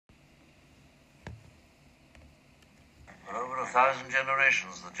a thousand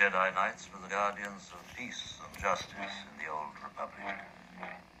generations, the Jedi Knights were the guardians of peace and justice in the Old Republic.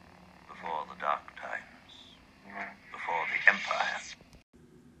 Before the Dark Times. Before the Empire.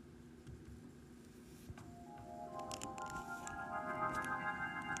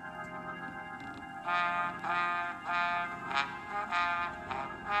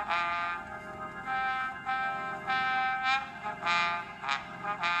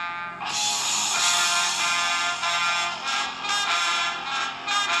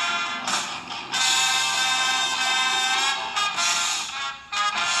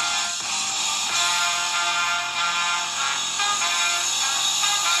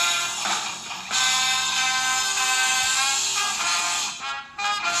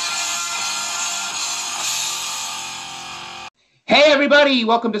 Hey everybody,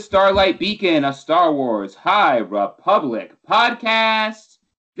 welcome to Starlight Beacon, a Star Wars High Republic podcast.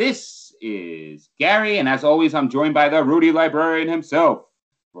 This is Gary, and as always, I'm joined by the Rudy Librarian himself,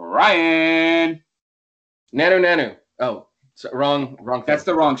 Brian. Nanu. Oh, wrong. That's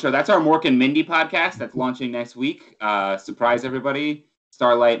the wrong show. That's our Mork and Mindy podcast that's launching next week. Surprise everybody.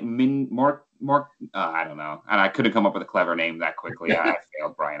 Starlight Mork. I don't know, and I couldn't come up with a clever name that quickly. I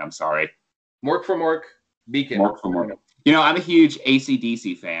failed, Brian. I'm sorry. Mork for Mork, Beacon. Mork for Mork. You know, I'm a huge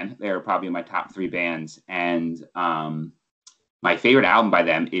AC/DC fan. They're probably my top three bands. And my favorite album by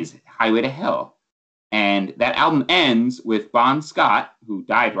them is Highway to Hell. And that album ends with Bon Scott, who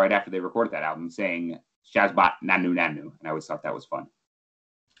died right after they recorded that album, saying, Shazbot Nanu Nanu. And I always thought that was fun.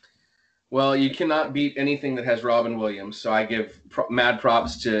 Well, you cannot beat anything that has Robin Williams. So I give mad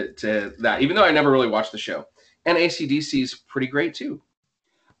props to that, even though I never really watched the show. And AC/DC is pretty great, too.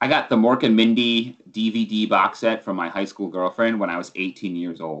 I got the Mork and Mindy DVD box set from my high school girlfriend when I was 18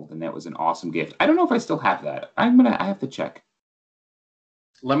 years old, and that was an awesome gift. I don't know if I still have that. I have to check.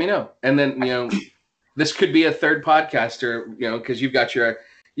 Let me know. And then, this could be a third podcaster, because you've got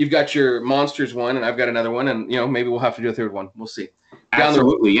your Monsters one, and I've got another one, and, maybe we'll have to do a third one. We'll see.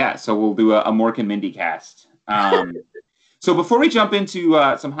 Absolutely, yeah. So we'll do a Mork and Mindy cast. So before we jump into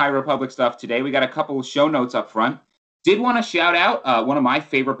some High Republic stuff today, we got a couple of show notes up front. Did want to shout out one of my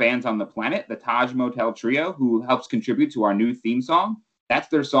favorite bands on the planet, the Taj Motel Trio, who helps contribute to our new theme song. That's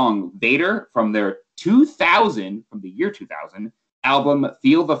their song Vader from their from the year 2000, album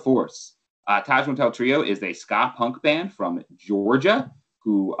Feel the Force. Taj Motel Trio is a ska punk band from Georgia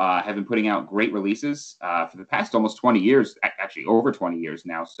who have been putting out great releases for the past almost 20 years, actually over 20 years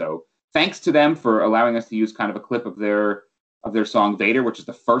now. So thanks to them for allowing us to use kind of a clip of their song Vader, which is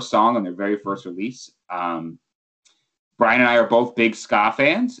the first song on their very first release. Brian and I are both big ska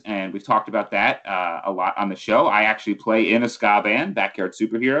fans, and we've talked about that a lot on the show. I actually play in a ska band, Backyard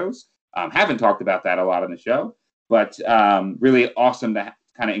Superheroes. Haven't talked about that a lot on the show, but really awesome to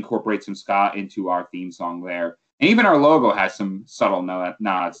kind of incorporate some ska into our theme song there. And even our logo has some subtle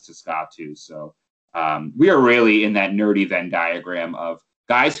nods to ska too. So we are really in that nerdy Venn diagram of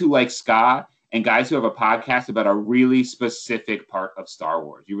guys who like ska and guys who have a podcast about a really specific part of Star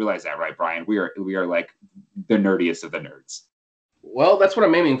Wars. You realize that, right, Brian? We are like the nerdiest of the nerds. Well, that's what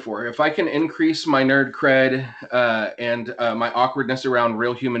I'm aiming for. If I can increase my nerd cred and my awkwardness around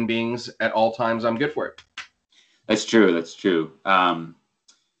real human beings at all times, I'm good for it. That's true.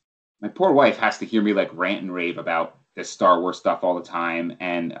 My poor wife has to hear me like rant and rave about this Star Wars stuff all the time.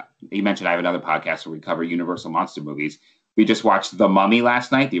 And you mentioned I have another podcast where we cover Universal monster movies. We just watched The Mummy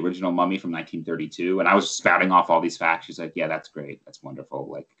last night, the original Mummy from 1932, and I was spouting off all these facts. She's like, yeah, that's great. That's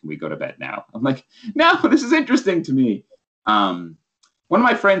wonderful. Like, can we go to bed now? I'm like, no, this is interesting to me. One of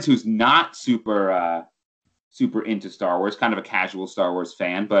my friends who's not super into Star Wars, kind of a casual Star Wars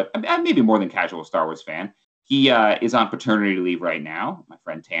fan, but maybe more than casual Star Wars fan, he is on paternity leave right now. My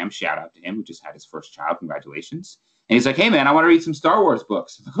friend Tam, shout out to him, who just had his first child. Congratulations. And he's like, hey, man, I want to read some Star Wars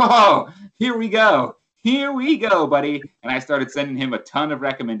books. Oh, here we go, buddy. And I started sending him a ton of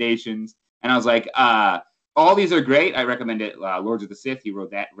recommendations. And I was like, all these are great. I recommended Lords of the Sith. He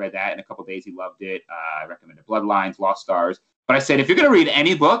read that in a couple days. He loved it. I recommended Bloodlines, Lost Stars. But I said, if you're going to read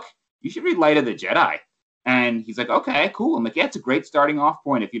any book, you should read Light of the Jedi. And he's like, okay, cool. I'm like, yeah, it's a great starting off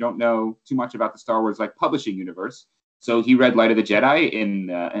point if you don't know too much about the Star Wars publishing universe. So he read Light of the Jedi in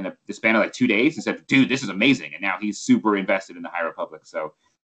the span of 2 days and said, dude, this is amazing. And now he's super invested in the High Republic. So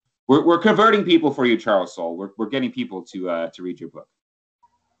we're converting people for you, Charles Soule. We're getting people to read your book.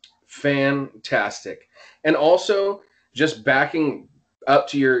 Fantastic. And also, just backing up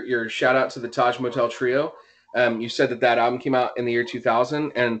to your shout out to the Taj Motel Trio, you said that album came out in the year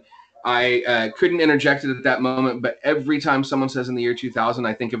 2000, and I couldn't interject it at that moment, but every time someone says in the year 2000,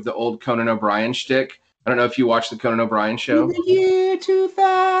 I think of the old Conan O'Brien shtick. I don't know if you watched the Conan O'Brien show. In the year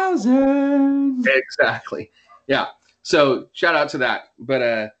 2000. Exactly. Yeah. So shout out to that.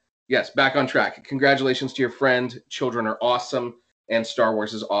 But yes, back on track. Congratulations to your friend. Children are awesome, and Star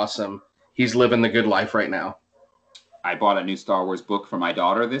Wars is awesome. He's living the good life right now. I bought a new Star Wars book for my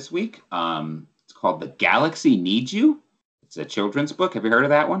daughter this week. It's called The Galaxy Needs You. It's a children's book. Have you heard of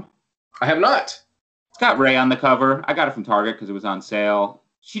that one? I have not. It's got Rey on the cover. I got it from Target because it was on sale.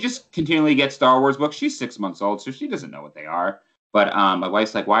 She just continually gets Star Wars books. She's 6 months old, so she doesn't know what they are. But my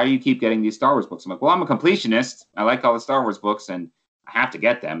wife's like, why do you keep getting these Star Wars books? I'm like, well, I'm a completionist. I like all the Star Wars books, and I have to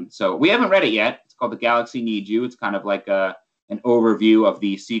get them. So we haven't read it yet. It's called The Galaxy Needs You. It's kind of like an overview of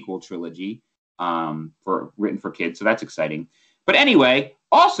the sequel trilogy written for kids. So that's exciting. But anyway,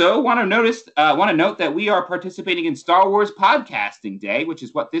 also want to note that we are participating in Star Wars Podcasting Day, which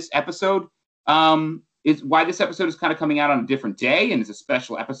is what this episode is why this episode is kind of coming out on a different day and is a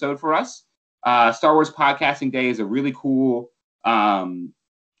special episode for us. Star Wars Podcasting Day is a really cool,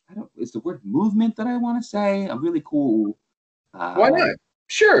 is the word movement that I want to say? A really cool. Why not?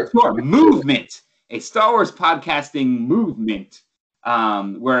 Sure. Movement. A Star Wars podcasting movement.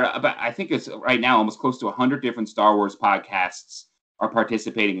 Where I think it's right now almost close to 100 different Star Wars podcasts are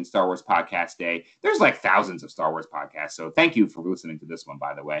participating in Star Wars Podcast Day. There's like thousands of Star Wars podcasts, so thank you for listening to this one,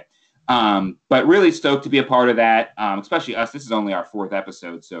 by the way. But really stoked to be a part of that, especially us. This is only our 4th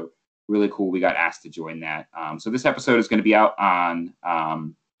episode, so really cool we got asked to join that. So this episode is going to be out on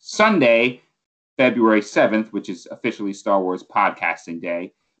Sunday, February 7th, which is officially Star Wars Podcasting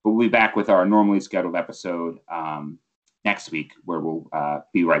Day. But we'll be back with our normally scheduled episode next week, where we'll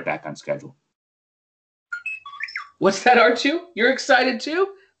be right back on schedule. What's that, R2? You're excited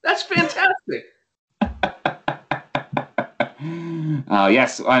too? That's fantastic.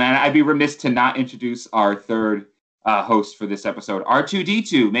 Yes, and I'd be remiss to not introduce our third host for this episode,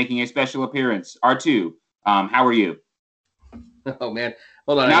 R2D2, making a special appearance. R2, how are you? Oh man,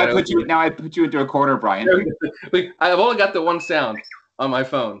 hold on. Now I put you into a corner, Brian. I've only got the one sound on my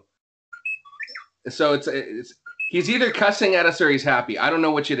phone, so it's he's either cussing at us or he's happy. I don't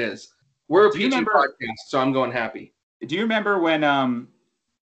know which it is. We're a PG podcast, so I'm going happy. Do you remember when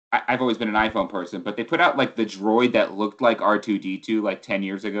I've always been an iPhone person, but they put out like the droid that looked like R2D2 like 10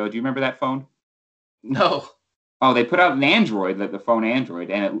 years ago? Do you remember that phone? No. Oh, they put out an Android, the phone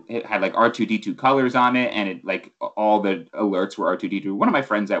Android, and it had like R2D2 colors on it, and it like all the alerts were R2D2. One of my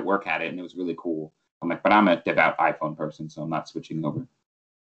friends at work had it, and it was really cool. I'm like, but I'm a devout iPhone person, so I'm not switching over.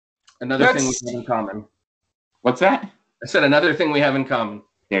 Another thing we have in common. What's that? I said another thing we have in common.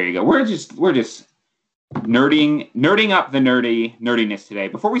 There you go. We're just nerding up the nerdiness today.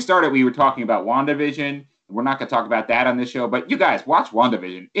 Before we started, we were talking about WandaVision. We're not going to talk about that on this show, but you guys watch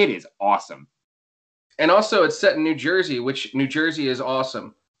WandaVision. It is awesome. And also, it's set in New Jersey, which New Jersey is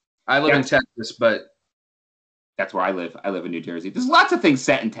awesome. I live in Texas, but that's where I live. I live in New Jersey. There's lots of things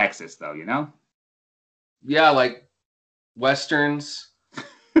set in Texas, though. You know? Yeah, like westerns,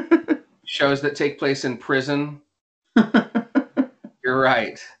 shows that take place in prison. You're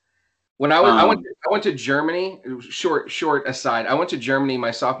right. When I went to Germany. Short aside. I went to Germany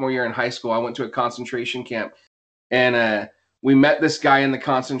my sophomore year in high school. I went to a concentration camp, and we met this guy in the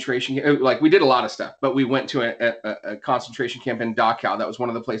concentration camp. Like, we did a lot of stuff, but we went to a concentration camp in Dachau. That was one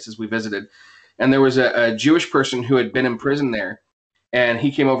of the places we visited. And there was a Jewish person who had been in prison there, and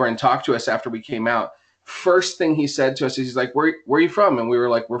he came over and talked to us after we came out. First thing he said to us is, he's like, where are you from? And we were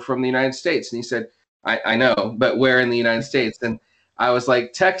like, we're from the United States. And he said, I know, but where in the United States? And I was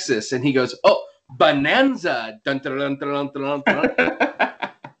like, Texas. And he goes, oh, Bonanza. Dun, dun, dun, dun, dun, dun, dun.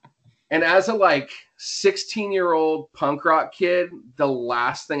 And as a 16-year-old punk rock kid, the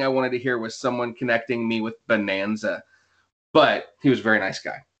last thing I wanted to hear was someone connecting me with Bonanza. But he was a very nice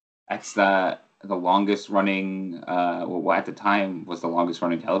guy. That's the longest running, at the time was the longest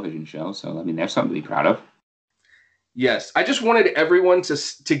running television show. So, I mean, there's something to be proud of. Yes. I just wanted everyone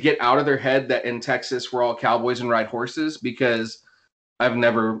to get out of their head that in Texas we're all cowboys and ride horses, because I've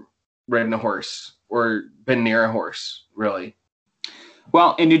never ridden a horse or been near a horse, really.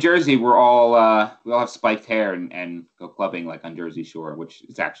 Well, in New Jersey, we all have spiked hair and go clubbing like on Jersey Shore, which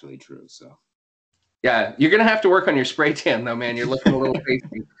is actually true. So, yeah, you're gonna have to work on your spray tan, though, man. You're looking a little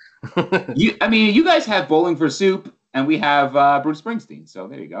pasty. You guys have Bowling for Soup, and we have Bruce Springsteen. So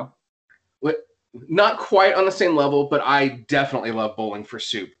there you go. Not quite on the same level, but I definitely love Bowling for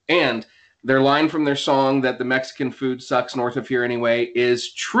Soup. And their line from their song that the Mexican food sucks north of here anyway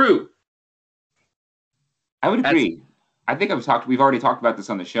is true. I would agree. I think we've already talked about this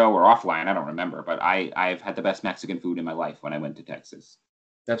on the show or offline. I don't remember, but I've had the best Mexican food in my life when I went to Texas.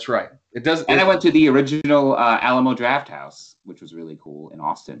 That's right. I went to the original Alamo Draft House, which was really cool in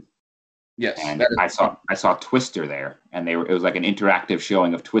Austin. Yes. And I saw Twister there, and it was like an interactive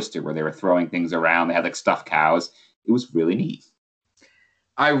showing of Twister where they were throwing things around. They had like stuffed cows. It it was really neat.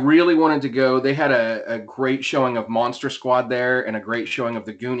 I really wanted to go. They had a great showing of Monster Squad there and a great showing of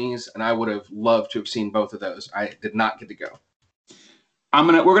the Goonies, and I would have loved to have seen both of those. I did not get to go.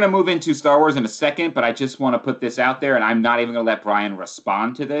 We're gonna move into Star Wars in a second, but I just want to put this out there, and I'm not even gonna let Brian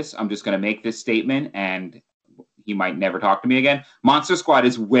respond to this. I'm just gonna make this statement, and he might never talk to me again. Monster Squad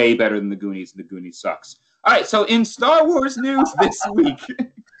is way better than the Goonies, and the Goonies sucks. All right, so in Star Wars news this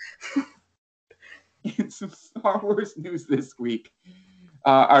week,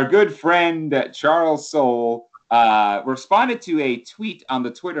 our good friend Charles Soule responded to a tweet on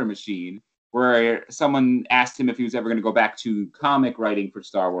the Twitter machine where someone asked him if he was ever going to go back to comic writing for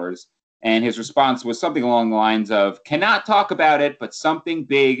Star Wars. And his response was something along the lines of, cannot talk about it, but something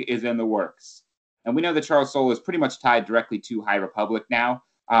big is in the works. And we know that Charles Soule is pretty much tied directly to High Republic now.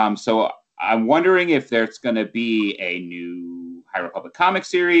 So I'm wondering if there's going to be a new High Republic comic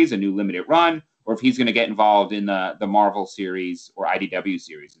series, a new limited run, or if he's going to get involved in the Marvel series or IDW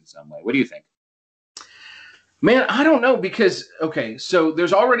series in some way. What do you think? Man, I don't know because, okay, so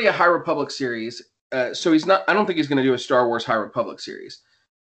there's already a High Republic series. So I don't think he's going to do a Star Wars High Republic series.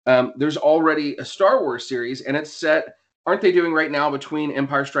 There's already a Star Wars series, and it's set, aren't they doing right now between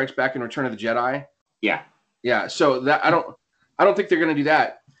Empire Strikes Back and Return of the Jedi? Yeah. Yeah, so that I don't think they're going to do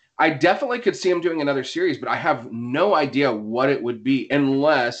that. I definitely could see him doing another series, but I have no idea what it would be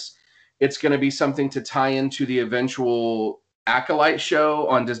unless it's going to be something to tie into the eventual Acolyte show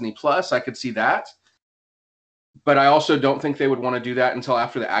on Disney Plus. I could see that. But I also don't think they would want to do that until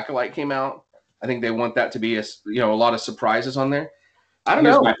after the Acolyte came out. I think they want that to be a lot of surprises on there. I don't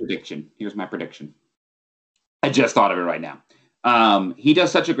know. Here's my prediction. I just thought of it right now. He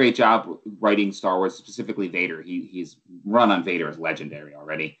does such a great job writing Star Wars, specifically Vader. He's run on Vader is legendary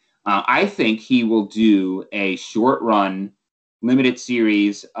already. I think he will do a short run, limited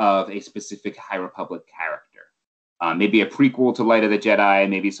series of a specific High Republic character. Maybe a prequel to Light of the Jedi,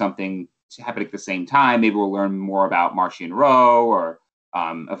 maybe something happening at the same time. Maybe we'll learn more about Marchion Ro or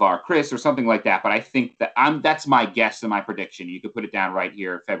Avar Kriss or something like that. But I think that's my guess and my prediction. You could put it down right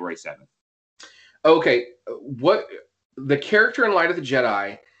here, February 7th. Okay, what the character in Light of the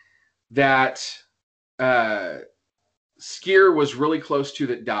Jedi that Skier was really close to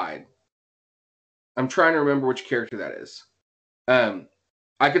that died. I'm trying to remember which character that is.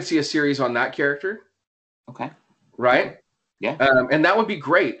 I could see a series on that character. Okay. Right? Yeah. And that would be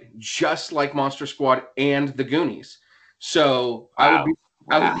great, just like Monster Squad and the Goonies. So wow.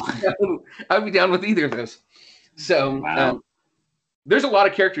 I would be down with either of those. So there's a lot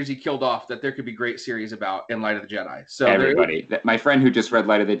of characters he killed off that there could be great series about in Light of the Jedi. So everybody, my friend who just read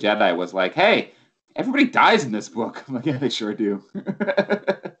Light of the Jedi was like, "Hey, everybody dies in this book." I'm like, yeah, they sure do.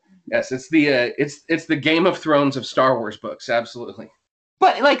 Yes, it's the Game of Thrones of Star Wars books, absolutely.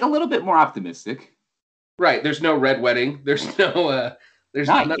 But like a little bit more optimistic. Right. There's no Red Wedding. There's no. There's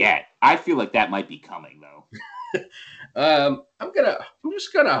not yet. I feel like that might be coming though. I'm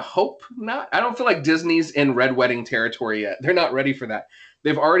just gonna hope not. I don't feel like Disney's in Red Wedding territory yet. They're not ready for that.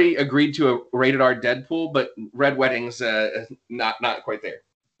 They've already agreed to a rated R Deadpool, but Red Wedding's not quite there.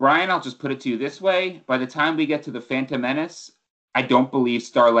 Brian, I'll just put it to you this way: by the time we get to the Phantom Menace, I don't believe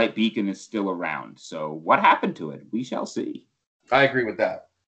Starlight Beacon is still around. So what happened to it? We shall see. I agree with that.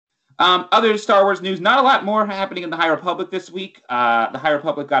 Other Star Wars news, not a lot more happening in the High Republic this week. The High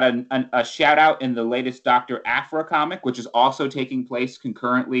Republic got a shout out in the latest Dr. Aphra comic, which is also taking place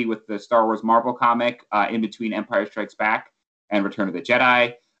concurrently with the Star Wars Marvel comic in between Empire Strikes Back and Return of the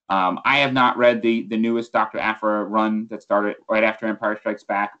Jedi. I have not read the newest Dr. Aphra run that started right after Empire Strikes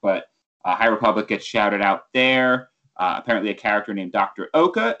Back, but High Republic gets shouted out there. Apparently a character named Dr.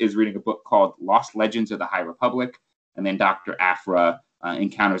 Oka is reading a book called Lost Legends of the High Republic, and then Dr. Aphra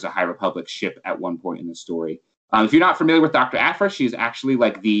encounters a High Republic ship at one point in the story. If you're not familiar with Dr. Aphra, she's actually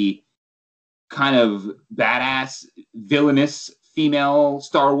like the kind of badass, villainous female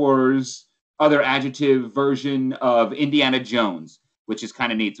Star Wars, other adjective version of Indiana Jones, which is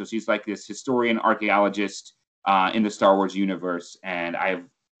kind of neat. So she's like this historian, archaeologist in the Star Wars universe. And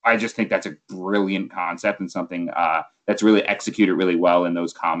I just think that's a brilliant concept and something that's really executed really well in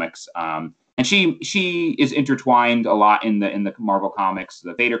those comics. And she is intertwined a lot in the Marvel comics,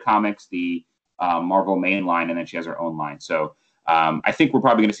 the Vader comics, the Marvel main line, and then she has her own line. So I think we're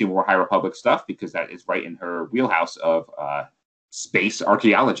probably going to see more High Republic stuff because that is right in her wheelhouse of space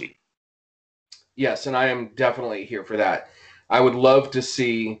archaeology. Yes, and I am definitely here for that. I would love to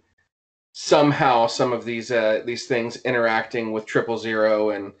see somehow some of these things interacting with 000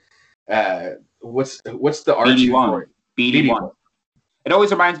 and what's the Archie for it? BD-1. It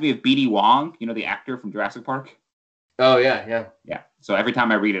always reminds me of BD Wong, you know, the actor from Jurassic Park. Oh, yeah. Yeah. So every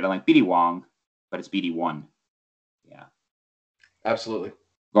time I read it, I'm like, BD Wong, but it's BD-1. Absolutely.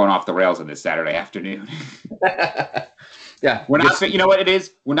 Going off the rails on this Saturday afternoon. Yeah. We're not, you know what it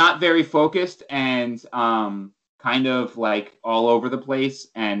is? We're not very focused and kind of like all over the place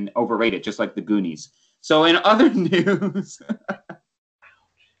and overrated, just like the Goonies. So in other news,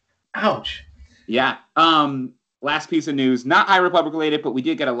 ouch. Yeah. Last piece of news, not High Republic related, but we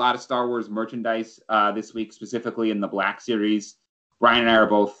did get a lot of Star Wars merchandise this week, specifically in the Black Series. Brian and I are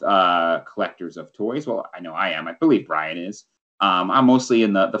both collectors of toys. Well, I know I am. I believe Brian is. I'm mostly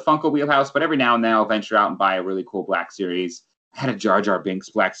in the Funko wheelhouse, but every now and then I'll venture out and buy a really cool Black Series. I had a Jar Jar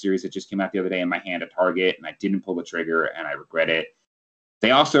Binks Black Series that just came out the other day in my hand at Target, and I didn't pull the trigger, and I regret it. They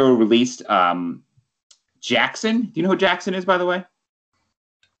also released Jackson. Do you know who Jackson is, by the way?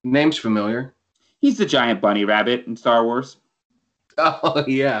 Name's familiar. He's the giant bunny rabbit in Star Wars. Oh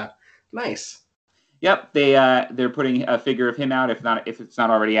yeah, nice. Yep, they're putting a figure of him out if it's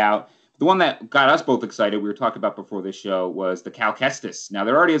not already out. The one that got us both excited, we were talking about before this show, was the Cal Kestis. Now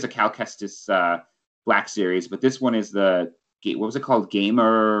there already is a Cal Kestis Black Series, but this one is the, what was it called,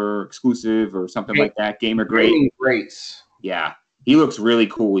 Gamer Exclusive or something like that? Gamer Greats. Yeah, he looks really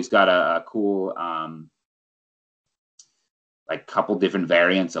cool. He's got a cool like couple different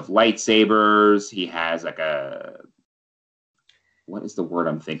variants of lightsabers. He has like what is the word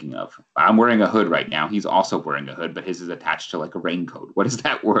I'm thinking of? I'm wearing a hood right now. He's also wearing a hood, but his is attached to like a raincoat. What is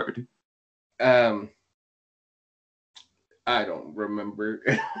that word? I don't remember.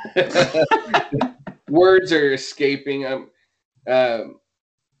 Words are escaping. Yeah,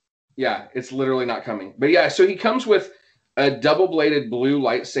 it's literally not coming. But yeah, so he comes with a double-bladed blue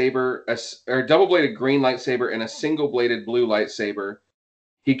lightsaber, or double-bladed green lightsaber, and a single-bladed blue lightsaber.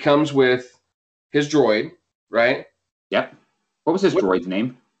 He comes with his droid, right? Yep. What was his droid's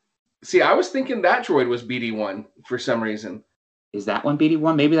name? See, I was thinking that droid was BD-1 for some reason. Is that one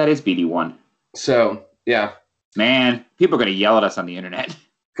BD-1? Maybe that is BD-1. So, yeah. Man, people are going to yell at us on the internet.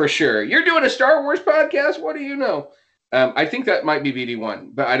 For sure. You're doing a Star Wars podcast? What do you know? I think that might be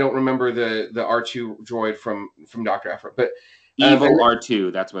BD-1, but I don't remember the R2 droid from Dr. Aphra. But Evil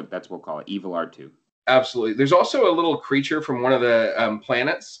R2, that's what we'll call it. Evil R2. Absolutely. There's also a little creature from one of the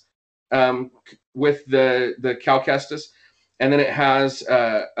planets with the Cal Kestis, and then it has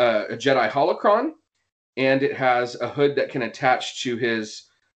a Jedi holocron, and it has a hood that can attach to his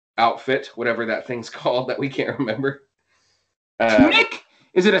outfit, whatever that thing's called that we can't remember. Tunic?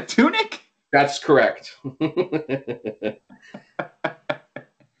 Is it a tunic? That's correct.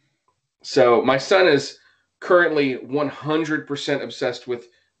 So my son is currently 100% obsessed with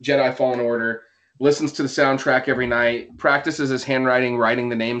Jedi Fallen Order, listens to the soundtrack every night, practices his handwriting, writing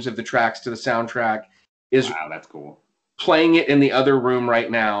the names of the tracks to the soundtrack, wow, that's cool. Playing it in the other room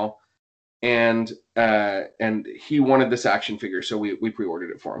right now, and he wanted this action figure, so we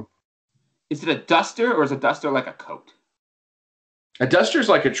pre-ordered it for him. Is it a duster, or is a duster like a coat? A duster's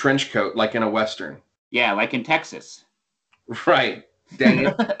like a trench coat, like in a Western. Yeah, like in Texas. Right.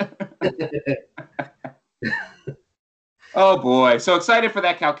 Dang it. Oh, boy. So excited for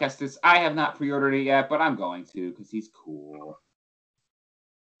that Cal Kestis. I have not pre-ordered it yet, but I'm going to because he's cool.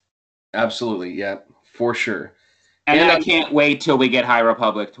 Absolutely, yeah, for sure. And I can't wait till we get High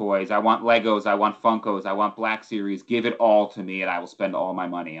Republic toys. I want Legos. I want Funkos. I want Black Series. Give it all to me, and I will spend all my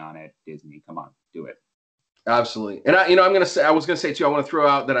money on it. Disney, come on, do it. Absolutely. And I was gonna say too, I want to throw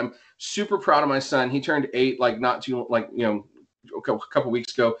out that I'm super proud of my son. He turned 8 a couple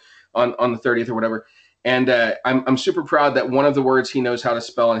weeks ago on the 30th or whatever. And I'm super proud that one of the words he knows how to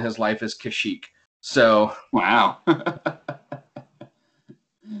spell in his life is Kashyyyk. So wow.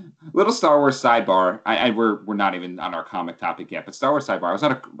 Little Star Wars sidebar. We're not even on our comic topic yet, but Star Wars sidebar. I was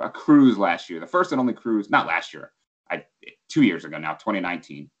on a cruise last year, the first and only cruise, not last year. 2 years ago now,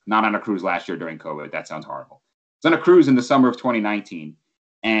 2019. Not on a cruise last year during COVID. That sounds horrible. I was on a cruise in the summer of 2019,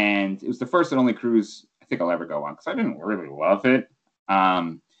 and it was the first and only cruise I think I'll ever go on because I didn't really love it.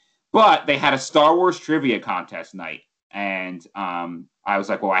 But they had a Star Wars trivia contest night, and I was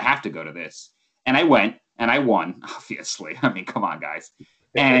like, well, I have to go to this. And I went, and I won, obviously. I mean, come on, guys.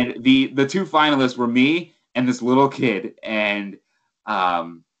 And the two finalists were me and this little kid, and I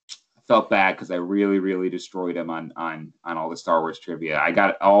felt bad because I really, really destroyed him on all the Star Wars trivia. I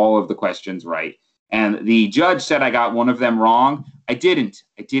got all of the questions right. And the judge said I got one of them wrong. I didn't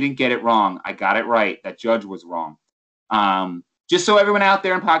get it wrong. I got it right. That judge was wrong. Just so everyone out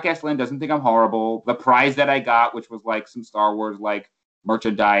there in podcast land doesn't think I'm horrible, the prize that I got, which was like some Star Wars like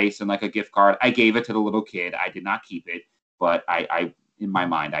merchandise and like a gift card, I gave it to the little kid. I did not keep it, but I in my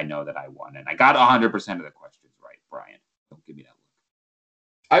mind, I know that I won. And I got 100% of the questions right, Brian. Don't give me that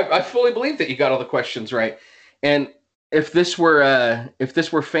look. I fully believe that you got all the questions right. And if this were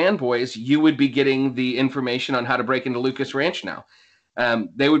fanboys, you would be getting the information on how to break into Lucas Ranch now.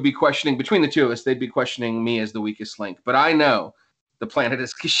 They would be questioning, between the two of us, they'd be questioning me as the weakest link. But I know the planet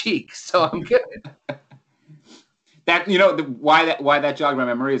is Kashyyyk, so I'm good. That why that jogged my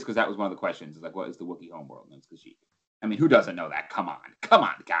memory is because that was one of the questions. It's like, what is the Wookiee homeworld? And it's Kashyyyk. I mean, who doesn't know that? Come on,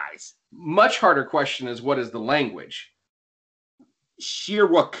 guys. Much harder question is, what is the language?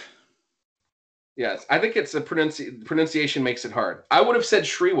 Shirwook. Yes, I think it's a pronunciation makes it hard. I would have said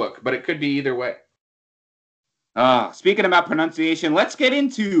Shriwook, but it could be either way. Speaking about pronunciation, let's get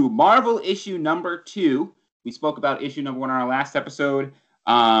into Marvel issue number 2. We spoke about issue number 1 on our last episode.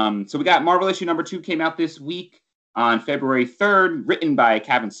 So we got Marvel issue number 2 came out this week on February 3rd, written by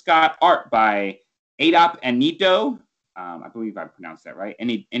Kevin Scott, art by Adop Anito. I believe I pronounced that right.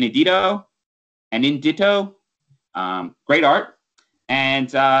 Anindito. Great art.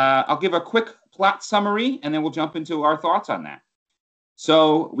 And I'll give a quick plot summary, and then we'll jump into our thoughts on that.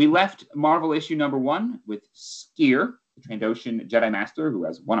 So we left Marvel issue number 1 with Sskeer, the Trandoshan Jedi Master who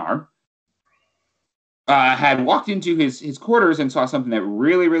has one arm, had walked into his quarters and saw something that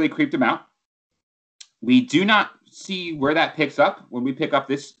really, really creeped him out. We do not see where that picks up when we pick up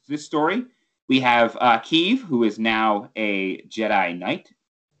this story. We have Keeve, who is now a Jedi Knight,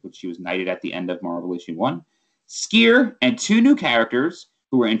 which she was knighted at the end of Marvel issue 1. Sskeer and 2 new characters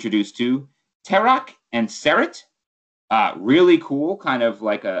who we're introduced to, Terok and Serret. Really cool, kind of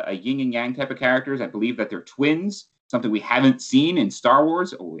like a yin and yang type of characters. I believe that they're twins, something we haven't seen in Star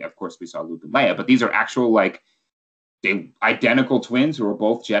Wars. Oh, of course, we saw Luke and Leia, but these are actual, like, identical twins who are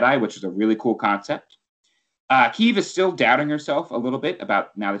both Jedi, which is a really cool concept. Keeve is still doubting herself a little bit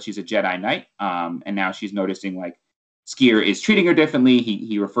about now that she's a Jedi Knight, and now she's noticing, like, Sskeer is treating her differently.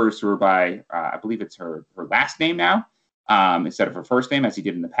 He refers to her by, I believe it's her last name now, instead of her first name, as he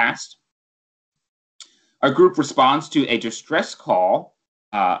did in the past. Our group responds to a distress call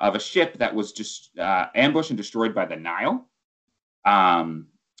of a ship that was just ambushed and destroyed by the Nihil.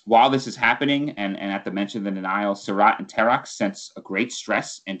 While this is happening, and at the mention of the Nihil, Serret and Terok sense a great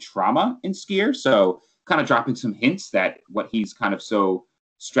stress and trauma in Sskeer, so kind of dropping some hints that what he's kind of so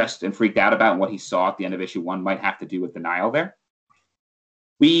stressed and freaked out about and what he saw at the end of issue 1 might have to do with the Nihil there.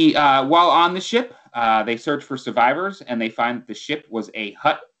 We, while on the ship, they search for survivors, and they find that the ship was a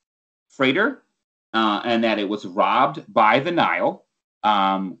Hutt freighter, and that it was robbed by the Nihil,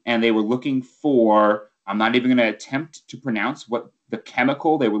 and they were looking for, I'm not even going to attempt to pronounce what the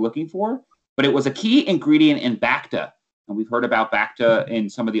chemical they were looking for, but it was a key ingredient in Bacta, and we've heard about Bacta in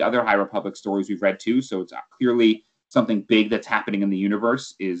some of the other High Republic stories we've read too, so it's clearly something big that's happening in the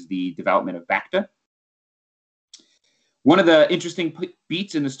universe is the development of Bacta. One of the interesting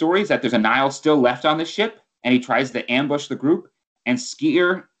beats in the story is that there's a Nihil still left on the ship, and he tries to ambush the group, and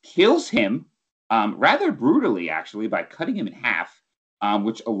Sskeer kills him rather brutally, actually, by cutting him in half,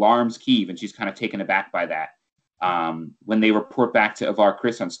 which alarms Keeve, and she's kind of taken aback by that. When they report back to Avar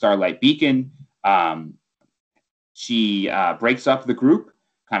Kriss on Starlight Beacon, she breaks up the group,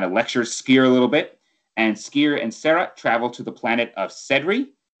 kind of lectures Sskeer a little bit, and Sskeer and Serret travel to the planet of Cerdri,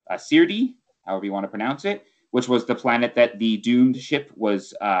 however you want to pronounce it, which was the planet that the doomed ship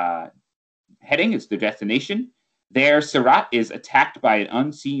was heading. It's their destination. There, Serret is attacked by an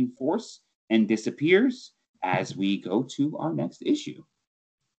unseen force and disappears as we go to our next issue.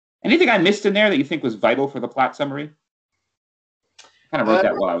 Anything I missed in there that you think was vital for the plot summary? Kind of wrote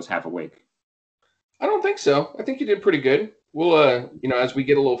that while I was half awake. I don't think so. I think you did pretty good. We'll, as we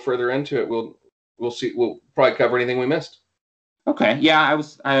get a little further into it, we'll see. We'll probably cover anything we missed. Okay. Yeah,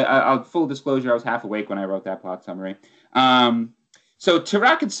 I full disclosure, I was half awake when I wrote that plot summary. So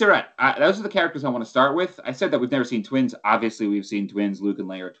Terok and Serret, those are the characters I want to start with. I said that we've never seen twins. Obviously, we've seen twins. Luke and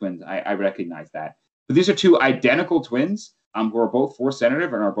Leia are twins. I recognize that. But these are 2 identical twins who are both Force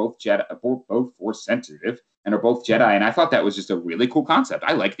sensitive and are both both Force sensitive and are both Jedi. And I thought that was just a really cool concept.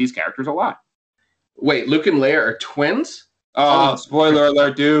 I like these characters a lot. Wait, Luke and Leia are twins? Oh, spoiler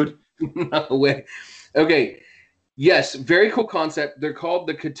alert, dude. No way. Okay. Yes, very cool concept. They're called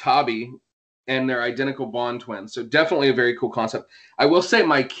the Katabi, and they're identical Bond twins. So definitely a very cool concept. I will say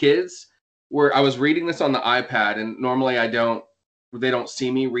my kids I was reading this on the iPad, and normally they don't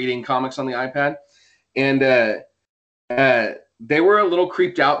see me reading comics on the iPad. And they were a little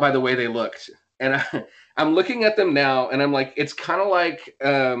creeped out by the way they looked. And I'm looking at them now, and I'm like, it's kind of like,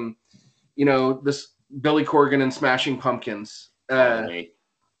 this Billy Corgan and Smashing Pumpkins.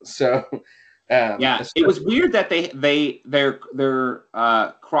 So... yeah, it was weird that their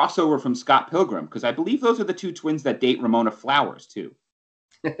crossover from Scott Pilgrim, because I believe those are the 2 twins that date Ramona Flowers too.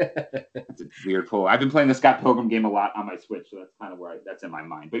 It's a weird pull. I've been playing the Scott Pilgrim game a lot on my Switch, so that's kind of where that's in my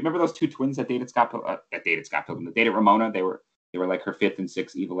mind. But remember those two twins that dated that dated Ramona? They were like her fifth and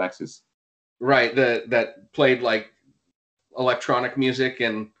sixth evil exes. Right. That played like electronic music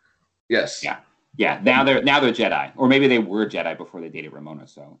and yes. Yeah. Now they're Jedi, or maybe they were Jedi before they dated Ramona.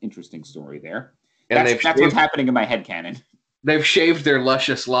 So interesting story there. And that's what's happening in my headcanon. They've shaved their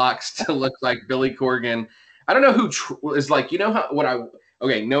luscious locks to look like Billy Corgan. I don't know who is like,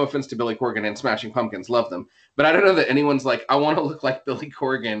 okay, no offense to Billy Corgan and Smashing Pumpkins, love them, but I don't know that anyone's like, I want to look like Billy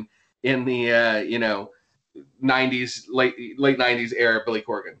Corgan in the 90s, late 90s era Billy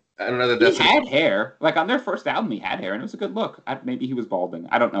Corgan. I don't know that that's... He had hair. Like on their first album, he had hair, and it was a good look. Maybe he was balding.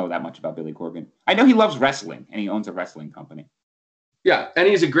 I don't know that much about Billy Corgan. I know he loves wrestling, and he owns a wrestling company. Yeah, and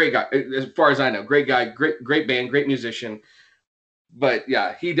he's a great guy, as far as I know. Great guy, great band, great musician. But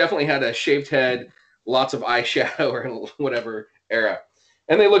yeah, he definitely had a shaved head, lots of eyeshadow or whatever era.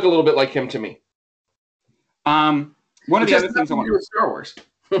 And they look a little bit like him to me. One of the other things I want to do with Star Wars.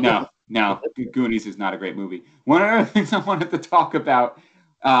 No, Goonies is not a great movie. One of the other things I wanted to talk about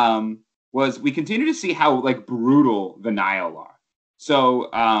was we continue to see how like brutal the Nihil are. So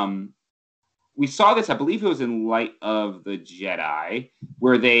we saw this, I believe it was in Light of the Jedi,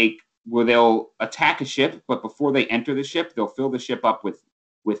 where they'll attack a ship, but before they enter the ship, they'll fill the ship up with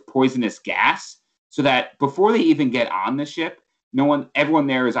poisonous gas, so that before they even get on the ship, everyone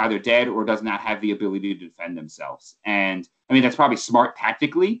there is either dead or does not have the ability to defend themselves. And I mean, that's probably smart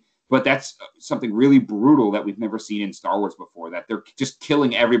tactically, but that's something really brutal that we've never seen in Star Wars before, that they're just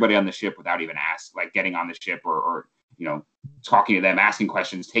killing everybody on the ship without even getting on the ship or talking to them, asking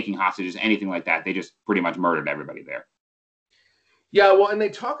questions, taking hostages, anything like that. They just pretty much murdered everybody there. Yeah, well, and they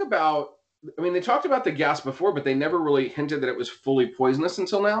talked about the gas before, but they never really hinted that it was fully poisonous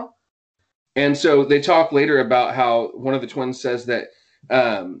until now. And so they talk later about how one of the twins says that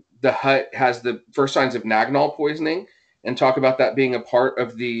the Hutt has the first signs of Nagnal poisoning, and talk about that being a part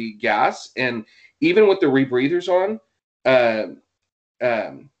of the gas. And even with the rebreathers on,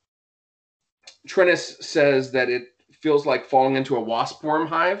 Trennis says that it feels like falling into a wasp worm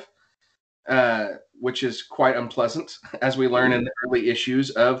hive, which is quite unpleasant, as we learn in the early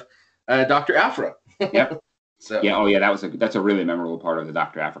issues of Dr. Aphra. Yep. So yeah, that's a really memorable part of the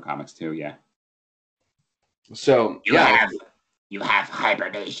Dr. Aphra comics too. Yeah. So you have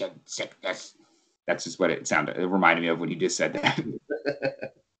hibernation sickness. That's just what it sounded. It reminded me of when you just said that.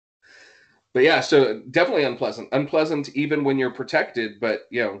 But yeah, so definitely unpleasant. Unpleasant even when you're protected, but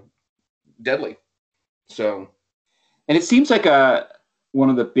deadly. So, and it seems like one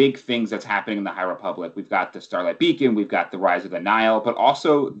of the big things that's happening in the High Republic. We've got the Starlight Beacon, we've got the rise of the Nihil, but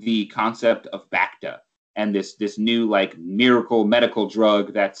also the concept of Bacta and this new like miracle medical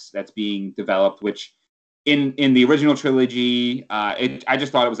drug that's being developed, which in the original trilogy, I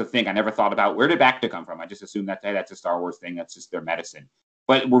just thought it was a thing. I never thought about where did Bacta come from. I just assumed that that's a Star Wars thing. That's just their medicine.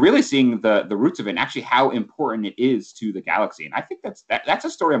 But we're really seeing the roots of it and actually how important it is to the galaxy. And I think that's a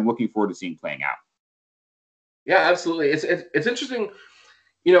story I'm looking forward to seeing playing out. Yeah, absolutely. It's interesting.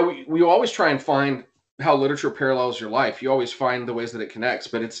 We always try and find how literature parallels your life. You always find the ways that it connects.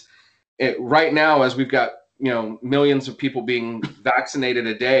 But right now, as we've got millions of people being vaccinated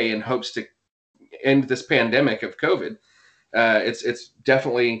a day in hopes to end this pandemic of COVID, it's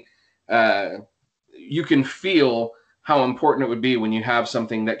definitely you can feel how important it would be when you have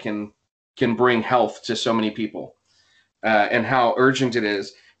something that can bring health to so many people, and how urgent it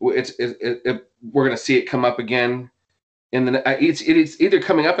is. We're going to see it come up again in it's either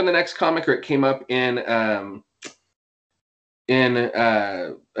coming up in the next comic or it came up in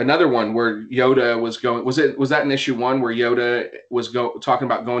another one where Yoda was going. Was that in issue 1 where Yoda was talking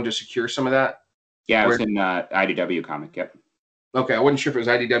about going to secure some of that? Yeah, it was in IDW comic. Yep. Okay, I wasn't sure if it was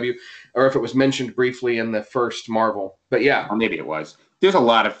IDW or if it was mentioned briefly in the first Marvel, but yeah, or maybe it was. There's a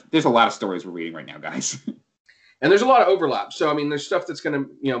lot of stories we're reading right now, guys. And there's a lot of overlap. So I mean, there's stuff that's going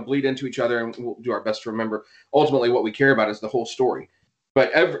to bleed into each other, and we'll do our best to remember. Ultimately, what we care about is the whole story.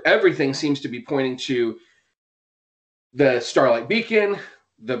 But everything seems to be pointing to the Starlight Beacon,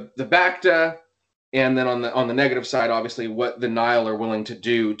 the Bacta, and then on the negative side, obviously, what the Nihil are willing to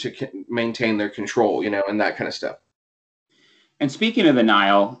do to maintain their control, and that kind of stuff. And speaking of the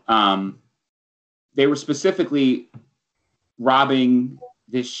Nihil, they were specifically robbing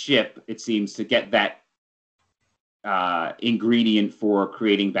this ship, it seems, to get that ingredient for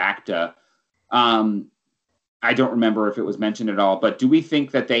creating Bacta. I don't remember if it was mentioned at all, but do we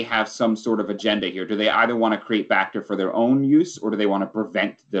think that they have some sort of agenda here? Do they either want to create Bacta for their own use, or do they want to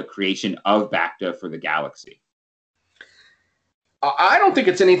prevent the creation of Bacta for the galaxy? I don't think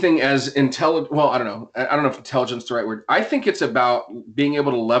it's anything as intelligent. Well, I don't know. I don't know if intelligence is the right word. I think it's about being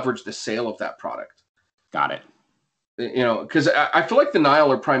able to leverage the sale of that product. Got it. You know, because I feel like the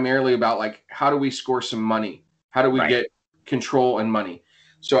Nile are primarily about like, how do we score some money? How do we get control and money?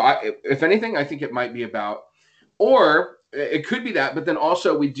 So if anything, I think it might be about, or it could be that, but then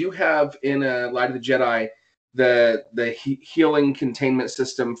also we do have in Light of the Jedi, the healing containment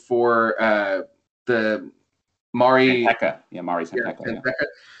system for the Mari. Yeah, Mari Santeca. Yeah.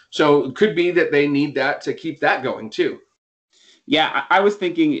 So it could be that they need that to keep that going too. Yeah, I was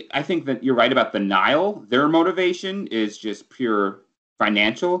thinking, I think that you're right about the Nile. Their motivation is just pure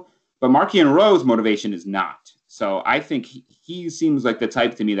financial, but Marky and Ro's motivation is not. So I think he seems like the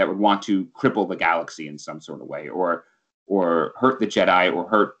type to me that would want to cripple the galaxy in some sort of way, or hurt the Jedi, or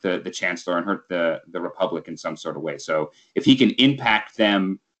hurt the Chancellor, and hurt the Republic in some sort of way. So if he can impact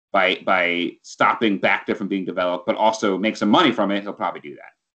them by stopping Bacta from being developed, but also make some money from it, he'll probably do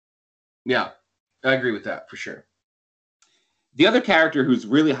that. Yeah, I agree with that for sure. The other character who's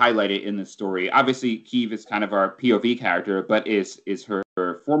really highlighted in the story, obviously Keeve is kind of our POV character, but is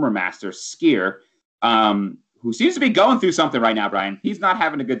her former master, Sskeer, who seems to be going through something right now, Brian. He's not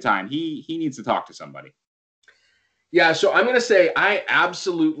having a good time. He needs to talk to somebody. Yeah, so I'm going to say I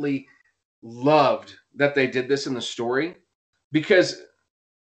absolutely loved that they did this in the story, because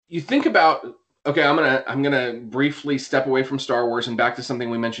you think about, okay, I'm going to briefly step away from Star Wars and back to something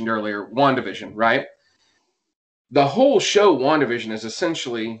we mentioned earlier, WandaVision, right? The whole show, WandaVision, is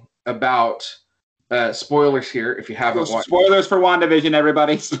essentially about, spoilers here if you haven't watched. Spoilers for WandaVision,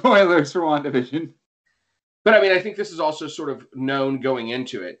 everybody. Spoilers for WandaVision. But I mean, I think this is also sort of known going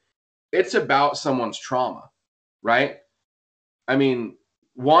into it. It's about someone's trauma, right? I mean,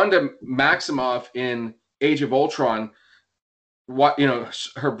 Wanda Maximoff in Age of Ultron,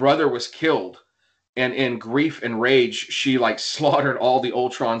 her brother was killed, and in grief and rage, she like slaughtered all the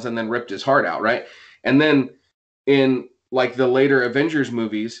Ultrons and then ripped his heart out, right? And then in like the later Avengers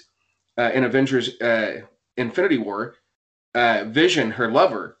movies, in Avengers Infinity War, Vision, her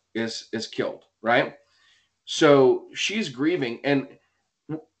lover, is killed, right? So she's grieving, and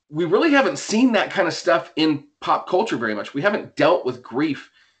we really haven't seen that kind of stuff in pop culture very much. We haven't dealt with grief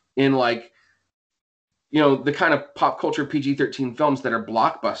in like, the kind of pop culture PG-13 films that are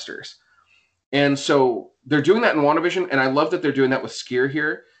blockbusters. And so they're doing that in WandaVision, and I love that they're doing that with Sskeer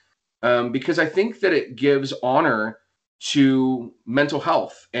here. Because I think that it gives honor to mental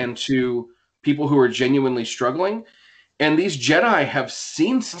health and to people who are genuinely struggling. And these Jedi have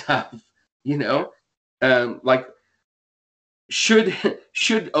seen stuff, like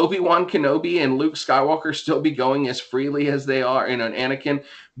should Obi-Wan Kenobi and Luke Skywalker still be going as freely as they are, and Anakin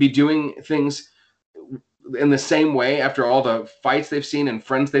be doing things in the same way after all the fights they've seen and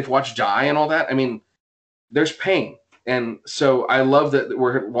friends they've watched die and all that? I mean, there's pain. And so I love that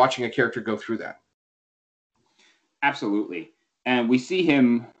we're watching a character go through that. Absolutely. And we see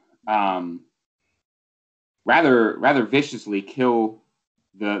him rather viciously kill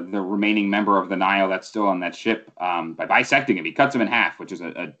the remaining member of the Nile that's still on that ship by bisecting him. He cuts him in half, which is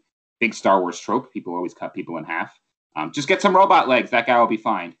a big Star Wars trope. People always cut people in half. Just get some robot legs. That guy will be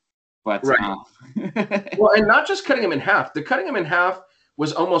fine. But right. Well, and not just cutting him in half. The cutting him in half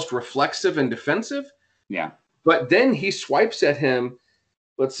was almost reflexive and defensive. Yeah. But then he swipes at him.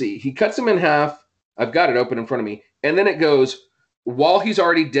 Let's see. He cuts him in half. I've got it open in front of me. And then it goes, while he's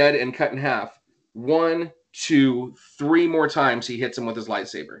already dead and cut in half, 1, 2, 3 more times he hits him with his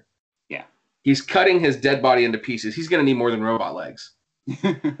lightsaber. Yeah. He's cutting his dead body into pieces. He's going to need more than robot legs.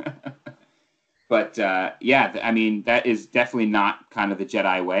 But, I mean, that is definitely not kind of the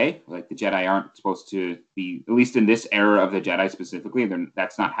Jedi way. Like, the Jedi aren't supposed to be, at least in this era of the Jedi specifically,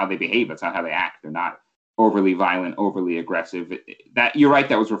 that's not how they behave. That's not how they act. They're not overly violent, overly aggressive. That you're right,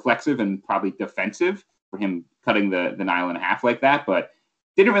 that was reflexive and probably defensive for him cutting the Nile in half like that, but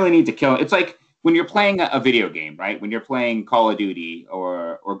didn't really need to kill him. It's like when you're playing a video game, right? When you're playing Call of Duty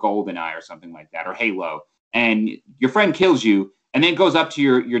or GoldenEye or something like that, or Halo, and your friend kills you and then goes up to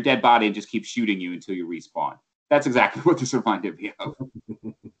your dead body and just keeps shooting you until you respawn. That's exactly what this reminded me of.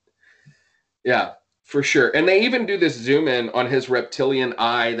 Yeah, for sure. And they even do this zoom in on his reptilian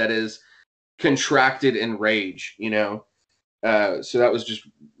eye that is contracted in rage, so that was just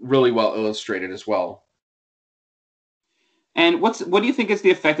really well illustrated as well. And what do you think is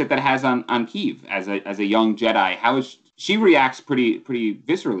the effect that has on Keeve as a young Jedi? How is she reacts pretty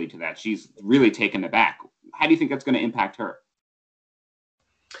viscerally to that? She's really taken aback. How do you think that's going to impact her?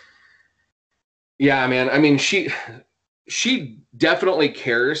 Yeah, man. I mean, she definitely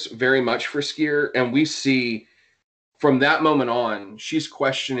cares very much for Sskeer, and we see from that moment on, she's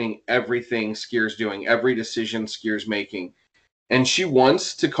questioning everything Sskeer's doing, every decision Sskeer's making. and she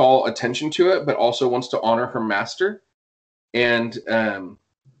wants to call attention to it, but also wants to honor her master. And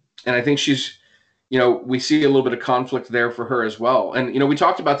I think she's, we see a little bit of conflict there for her as well. And we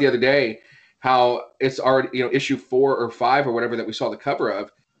talked about the other day how it's already, issue 4 or 5 or whatever that we saw the cover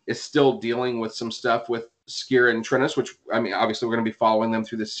of is still dealing with some stuff with Sskeer and Trennis, which, I mean, obviously we're going to be following them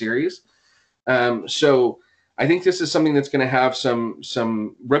through this series. So I think this is something that's going to have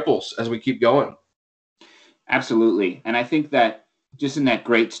some ripples as we keep going. Absolutely. And I think that just in that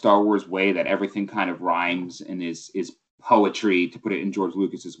great Star Wars way that everything kind of rhymes and is poetry, to put it in George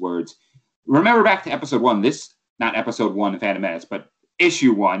Lucas's words. Remember back to episode 1, not episode 1 of Phantom Menace, but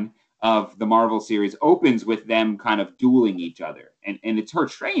issue 1 of the Marvel series opens with them kind of dueling each other. And it's her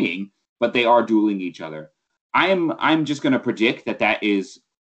training, but they are dueling each other. I'm just going to predict that is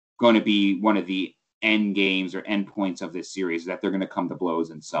going to be one of the end games or end points of this series, that they're going to come to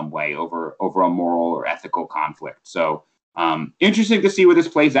blows in some way over a moral or ethical conflict. So interesting to see where this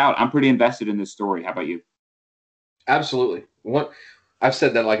plays out. I'm pretty invested in this story. How about you? Absolutely. I've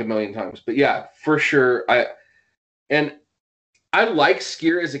said that like a million times, but yeah, for sure. I like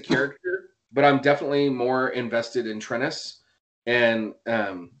Sskeer as a character, but I'm definitely more invested in Trennis, and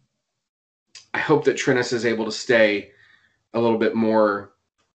I hope that Trennis is able to stay a little bit more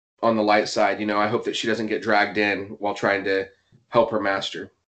on the light side. I hope that she doesn't get dragged in while trying to help her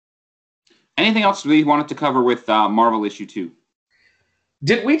master. Anything else we wanted to cover with Marvel issue 2?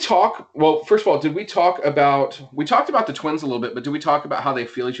 Did we talk? Well, first of all, we talked about the twins a little bit, but did we talk about how they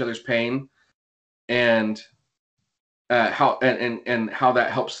feel each other's pain, and how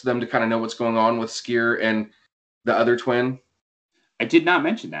that helps them to kind of know what's going on with Sskeer and the other twin? I did not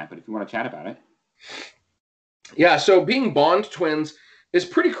mention that, but if you want to chat about it. Yeah, so being Bond twins is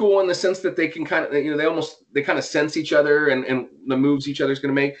pretty cool in the sense that they can kind of, they kind of sense each other and the moves each other's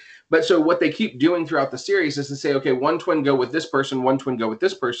going to make. But so what they keep doing throughout the series is to say, okay, one twin go with this person, one twin go with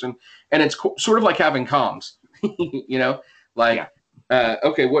this person. And it's sort of like having comms,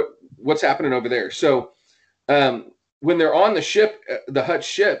 okay, what's happening over there? So when they're on the ship, the Hutt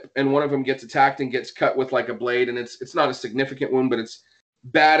ship, and one of them gets attacked and gets cut with like a blade, and it's not a significant wound, but it's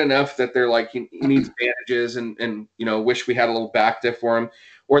bad enough that they're like, he needs bandages and wish we had a little Bacta for him.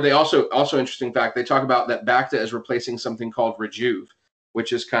 Or they also interesting fact, they talk about that Bacta is replacing something called Rejuve,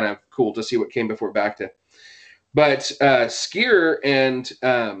 which is kind of cool to see what came before Bacta. But Sskeer and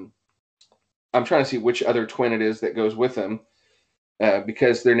I'm trying to see which other twin it is that goes with them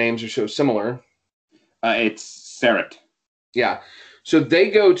because their names are so similar. It's Serret. Yeah. So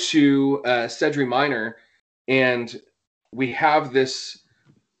they go to Sedri Minor, and we have this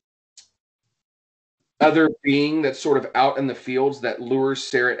other being that's sort of out in the fields that lures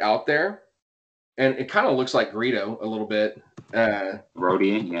Serret out there. And it kind of looks like Greedo a little bit.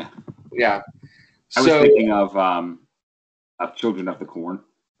 Rodian, yeah. Yeah. I was thinking of Children of the Corn.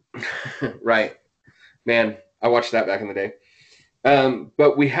 Right. Man, I watched that back in the day.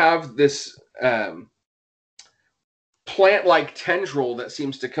 But we have this plant-like tendril that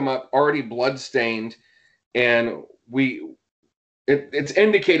seems to come up already blood-stained, and it's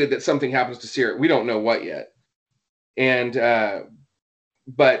indicated that something happens to Serret. We don't know what yet. And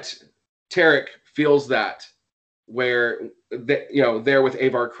but Tarek feels that where there with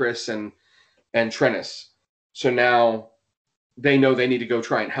Avar Kriss and Trennis. So now they know they need to go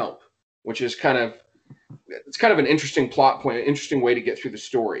try and help, which is kind of an interesting plot point, an interesting way to get through the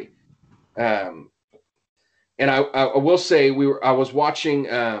story. And I will say I was watching.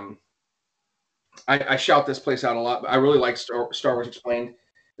 I shout this place out a lot, but I really like Star Wars Explained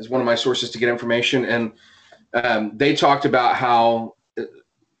is one of my sources to get information, and they talked about how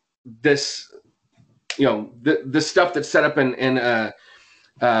this, the stuff that's set up in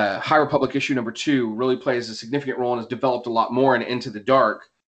High Republic issue number 2 really plays a significant role and has developed a lot more in Into the Dark,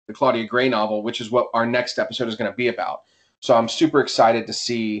 the Claudia Gray novel, which is what our next episode is going to be about. So I'm super excited to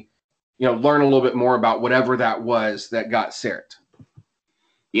see, learn a little bit more about whatever that was that got Serret.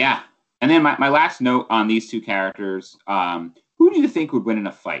 Yeah. And then my last note on these two characters, who do you think would win in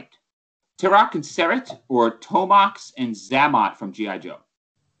a fight? Tarak and Serret, or Tomox and Xamot from G.I. Joe?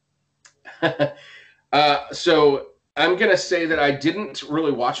 So I'm going to say that I didn't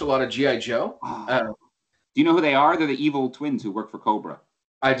really watch a lot of G.I. Joe. Do you know who they are? They're the evil twins who work for Cobra.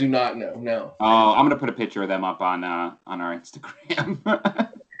 I do not know, no. Oh, I'm going to put a picture of them up on our Instagram.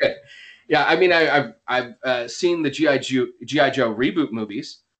 Okay. Yeah, I mean, I've seen the G.I. Joe reboot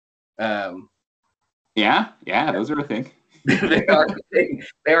movies. Yeah, those are a thing. They are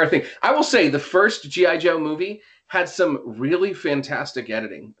a thing. I will say the first G.I. Joe movie had some really fantastic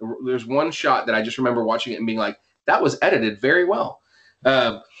editing. There's one shot that I just remember watching it and being like, that was edited very well.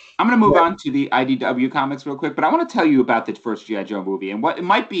 I'm I'm going to move on to the IDW comics real quick, but I want to tell you about the first G.I. Joe movie and what it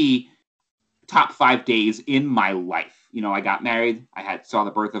might be top 5 days in my life. You know, I got married. Saw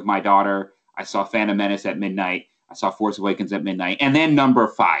the birth of my daughter. I saw Phantom Menace at midnight. I saw Force Awakens at midnight. And then number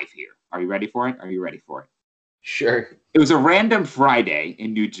 5 here. Are you ready for it? Are you ready for it? Sure. It was a random Friday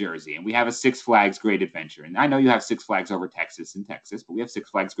in New Jersey, and we have a Six Flags Great Adventure. And I know you have Six Flags over Texas in Texas, but we have Six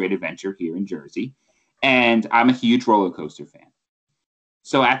Flags Great Adventure here in Jersey. And I'm a huge roller coaster fan.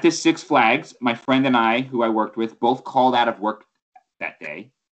 So at this Six Flags, my friend and I, who I worked with, both called out of work that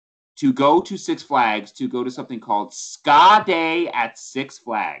day to go to Six Flags to go to something called Ska Day at Six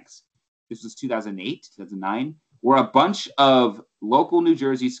Flags. This was 2008, 2009. We're a bunch of local New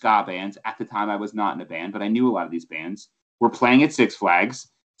Jersey ska bands. At the time, I was not in a band, but I knew a lot of these bands. We're playing at Six Flags.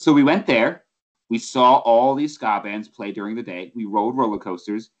 So we went there. We saw all these ska bands play during the day. We rode roller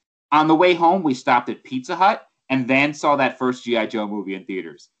coasters. On the way home, we stopped at Pizza Hut and then saw that first G.I. Joe movie in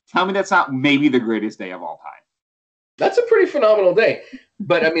theaters. Tell me that's not maybe the greatest day of all time. That's a pretty phenomenal day.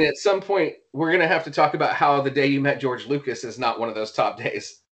 But, I mean, at some point, we're going to have to talk about how the day you met George Lucas is not one of those top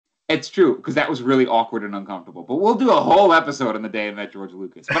days. It's true, because that was really awkward and uncomfortable. But we'll do a whole episode on the day I met George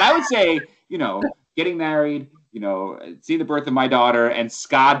Lucas. But I would say, you know, getting married, you know, seeing the birth of my daughter, and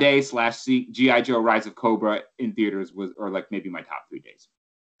Ska Day / G.I. Joe Rise of Cobra in theaters or like maybe my top 3 days.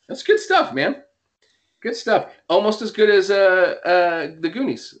 That's good stuff, man. Good stuff. Almost as good as the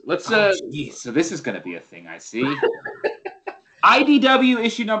Goonies. Let's. So this is going to be a thing, I see. IDW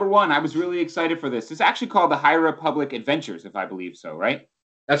issue number 1. I was really excited for this. It's actually called the High Republic Adventures, if I believe so, right?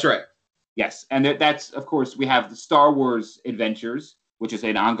 That's right. Yes, and that's, of course, we have the Star Wars Adventures, which is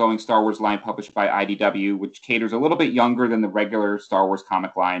an ongoing Star Wars line published by IDW, which caters a little bit younger than the regular Star Wars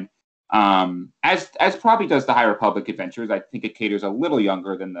comic line. As probably does the High Republic Adventures. I think it caters a little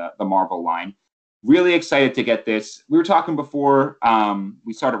younger than the Marvel line. Really excited to get this. We were talking before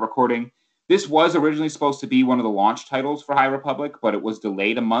we started recording. This was originally supposed to be one of the launch titles for High Republic, but it was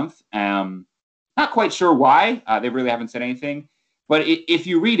delayed a month. Not quite sure why. They really haven't said anything. But if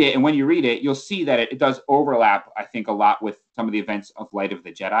you read it, and when you read it, you'll see that it does overlap, I think, a lot with some of the events of Light of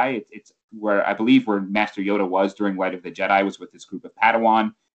the Jedi. It's where I believe where Master Yoda was during Light of the Jedi was with this group of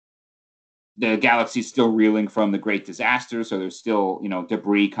Padawan. The galaxy's still reeling from the Great Disaster, so there's still, you know,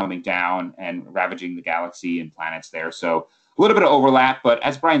 debris coming down and ravaging the galaxy and planets there. So a little bit of overlap, but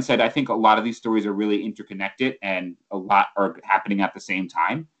as Brian said, I think a lot of these stories are really interconnected and a lot are happening at the same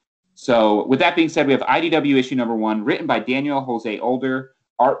time. So with that being said, we have IDW issue number 1, written by Daniel Jose Older,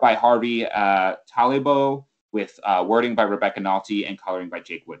 art by Harvey Talibo, with wording by Rebecca Nalty and coloring by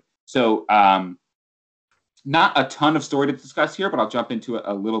Jake Wood. So not a ton of story to discuss here, but I'll jump into it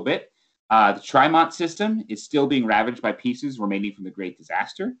a little bit. The Trimont system is still being ravaged by pieces remaining from the Great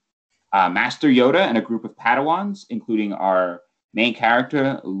Disaster. Master Yoda and a group of Padawans, including our main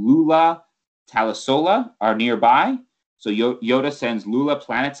character, Lula Talisola, are nearby. So Yoda sends Lula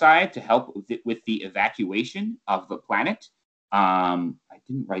planetside to help with the evacuation of the planet. I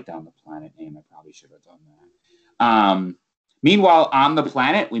didn't write down the planet name. I probably should have done that. Meanwhile, on the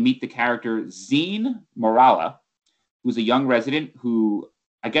planet, we meet the character Zine Morala, who's a young resident who,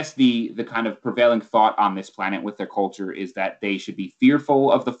 I guess the kind of prevailing thought on this planet with their culture is that they should be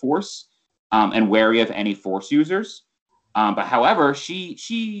fearful of the Force and wary of any Force users. But however,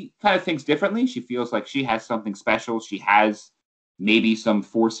 she kind of thinks differently. She feels like she has something special. She has maybe some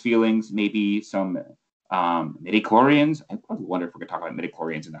Force feelings, maybe some midichlorians. I probably wonder if we're going to talk about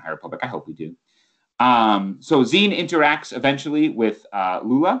midichlorians in the High Republic. I hope we do. So Zine interacts eventually with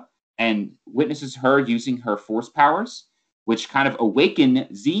Lula and witnesses her using her Force powers, which kind of awaken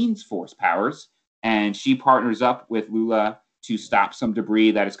Zine's Force powers. And she partners up with Lula to stop some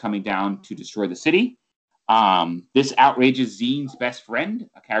debris that is coming down to destroy the city. This outrages Zine's best friend,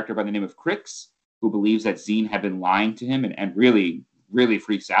 a character by the name of Crix, who believes that Zine had been lying to him and really, really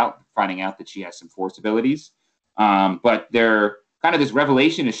freaks out, finding out that she has some Force abilities. But this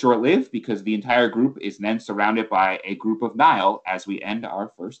revelation is short-lived because the entire group is then surrounded by a group of Nihil as we end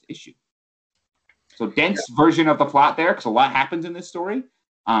our first issue. So dense version of the plot there, because a lot happens in this story.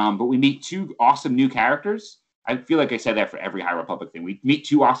 But we meet 2 awesome new characters. I feel like I said that for every High Republic thing. We meet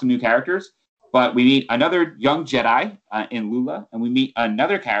 2 awesome new characters. But we meet another young Jedi in Lula, and we meet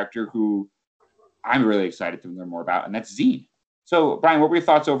another character who I'm really excited to learn more about, and that's Zine. So, Brian, what were your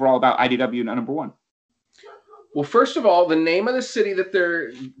thoughts overall about IDW number 1? Well, first of all, the name of the city that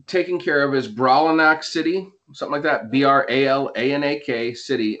they're taking care of is Bralanak City, something like that, Bralanak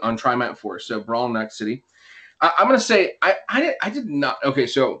City on Trimont Force. So, Bralanak City. I'm going to say I did not. Okay,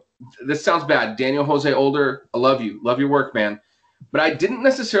 so this sounds bad. Daniel Jose Older, I love you. Love your work, man. But I didn't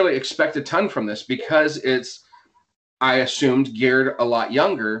necessarily expect a ton from this because it's, I assumed, geared a lot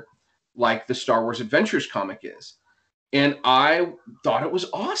younger. like the Star Wars Adventures comic is. And I thought it was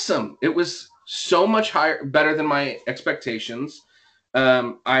awesome. It was so much better than my expectations.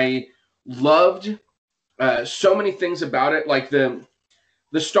 I loved so many things about it, like the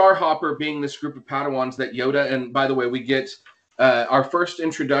Star Hopper being this group of Padawans that Yoda, and by the way, we get our first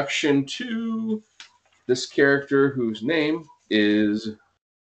introduction to this character whose name is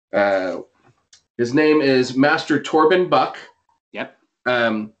his name is Master Torben Buck. Yep.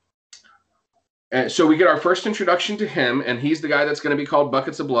 So we get our first introduction to him, and he's the guy that's going to be called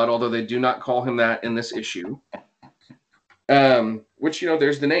Buckets of Blood, although they do not call him that in this issue. Which, you know,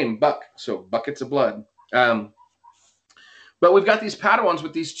 there's the name, Buck, so Buckets of Blood. But we've got these Padawans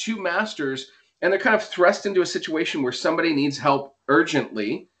with these two masters, and they're kind of thrust into a situation where somebody needs help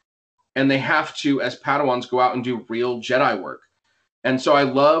urgently, and they have to, as Padawans, go out and do real Jedi work. And so I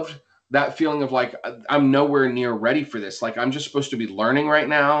loved that feeling of like, I'm nowhere near ready for this. Like, I'm just supposed to be learning right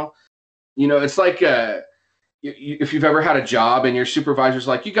now. You know, it's like if you've ever had a job and your supervisor's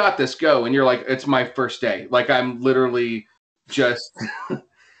like, you got this, go. And you're like, it's my first day. Like, I'm literally just...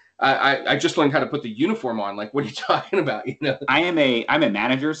 I just learned how to put the uniform on. Like, what are you talking about? You know, I'm a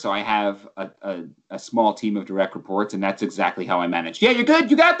manager, so I have a small team of direct reports, and that's exactly how I manage. Yeah, you're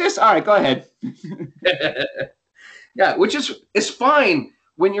good. You got this. All right, go ahead. Yeah, which is fine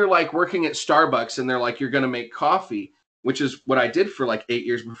when you're like working at Starbucks and they're like, you're going to make coffee, which is what I did for like 8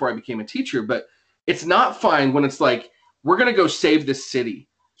 years before I became a teacher. But it's not fine when it's like, we're going to go save this city.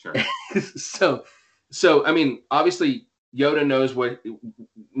 Sure. So I mean, obviously, Yoda knows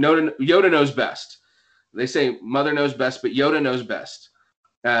best. They say mother knows best, but Yoda knows best.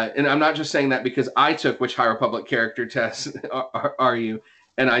 And I'm not just saying that because I took which High Republic character test are you,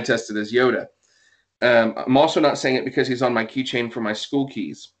 and I tested as Yoda. I'm also not saying it because he's on my keychain for my school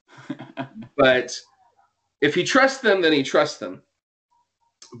keys. But if he trusts them, then he trusts them.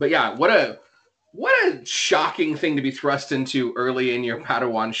 But yeah, what a shocking thing to be thrust into early in your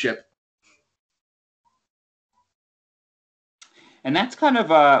Padawanship. And that's kind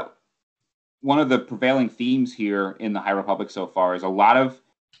of one of the prevailing themes here in the High Republic so far is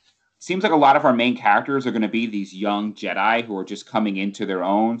seems like a lot of our main characters are going to be these young Jedi who are just coming into their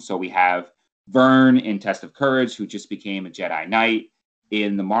own. So we have Vern in Test of Courage, who just became a Jedi Knight.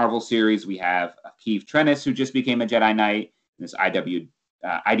 In the Marvel series, we have Keeve Trennis, who just became a Jedi Knight. In this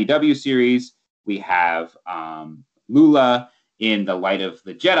IDW series, we have Lula. In the Light of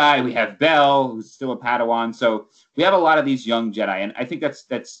the Jedi, we have Bell, who's still a Padawan. So we have a lot of these young Jedi, and I think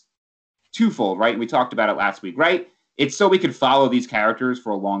that's twofold, right? We talked about it last week, right? It's so we could follow these characters for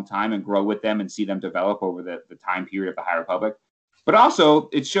a long time and grow with them and see them develop over the time period of the High Republic. But also,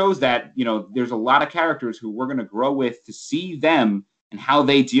 it shows that, you know, there's a lot of characters who we're going to grow with to see them and how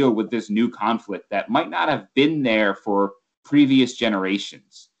they deal with this new conflict that might not have been there for previous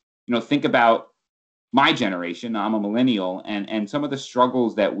generations. You know, think about my generation. I'm a millennial, and some of the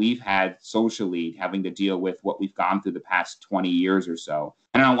struggles that we've had socially, having to deal with what we've gone through the past 20 years or so.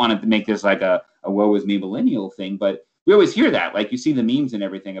 And I don't want to make this like a woe is me millennial thing, but we always hear that. Like, you see the memes and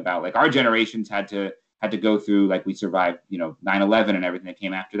everything about like our generations had to go through, like, we survived, you know, 9/11 and everything that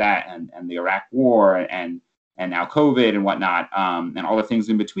came after that, and the Iraq War and now COVID and whatnot, and all the things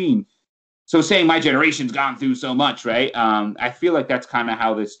in between. So saying my generation's gone through so much, right? I feel like that's kind of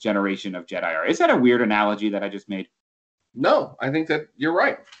how this generation of Jedi are. Is that a weird analogy that I just made? No, I think that you're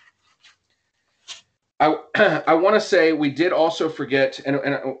right. I want to say we did also forget, and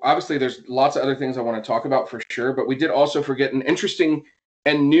obviously there's lots of other things I want to talk about for sure, but we did also forget an interesting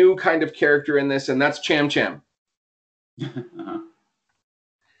and new kind of character in this, and that's Cham Cham. Uh-huh.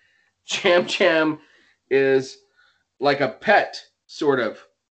 Cham Cham is like a pet, sort of,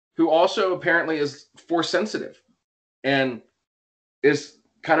 who also apparently is force sensitive and is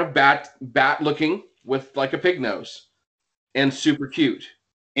kind of bat looking with like a pig nose and super cute.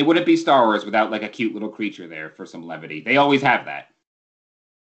 It wouldn't be Star Wars without like a cute little creature there for some levity. They always have that.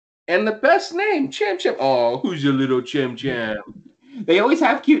 And the best name, Cham Cham. Oh, who's your little Cham Cham? They always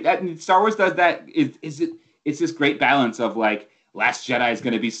have cute. Star Wars does that. It's this great balance of like, Last Jedi is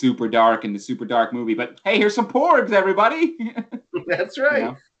going to be super dark in the super dark movie, but hey, here's some porgs, everybody. That's right. You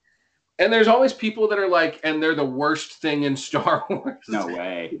know? And there's always people that are like, and they're the worst thing in Star Wars. No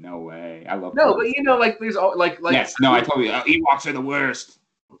way. I love. No, but you know, like there's all like. Yes, no, I told you, Ewoks are the worst.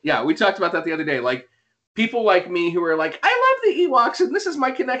 Yeah, we talked about that the other day. Like people like me who are like, I love the Ewoks, and this is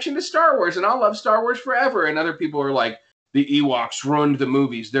my connection to Star Wars, and I'll love Star Wars forever. And other people are like, the Ewoks ruined the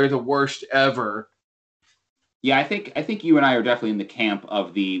movies. They're the worst ever. Yeah, I think you and I are definitely in the camp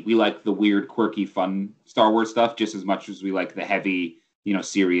of we like the weird, quirky, fun Star Wars stuff just as much as we like the heavy,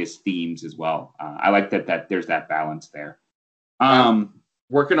 serious themes as well. I like that there's that balance there.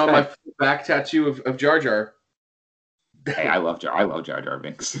 Working on my back tattoo of Jar Jar. Hey, I love Jar Jar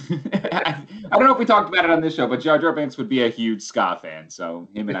Binks. I don't know if we talked about it on this show, but Jar Jar Binks would be a huge ska fan, so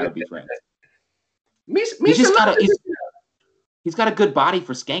him and I would be friends. He's got a good body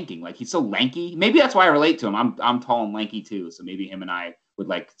for skanking. Like, he's so lanky. Maybe that's why I relate to him. I'm tall and lanky too, so maybe him and I would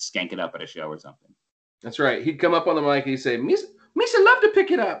like skank it up at a show or something. That's right. He'd come up on the mic and he'd say, Misa love to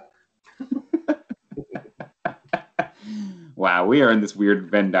pick it up. Wow, we are in this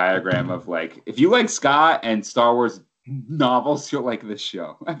weird Venn diagram of like, if you like ska and Star Wars novels, you'll like this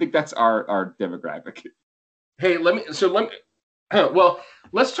show. I think that's our demographic. Hey, well,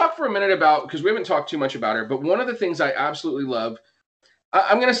 let's talk for a minute about, because we haven't talked too much about her, but one of the things I absolutely love,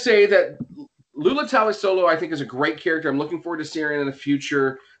 I'm going to say that Lula Talisolo, I think, is a great character. I'm looking forward to seeing her in the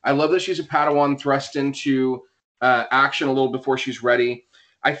future. I love that she's a Padawan thrust into action a little before she's ready.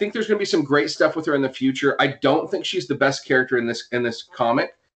 I think there's going to be some great stuff with her in the future. I don't think she's the best character in this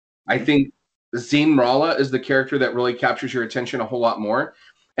comic. I think Zeen Mrala is the character that really captures your attention a whole lot more.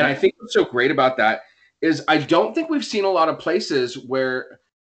 And I think what's so great about that is I don't think we've seen a lot of places where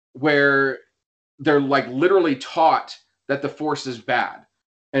they're like literally taught that the Force is bad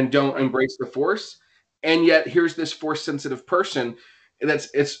and don't embrace the Force. And yet here's this Force sensitive person that's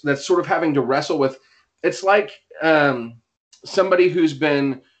sort of having to wrestle with. It's like somebody who's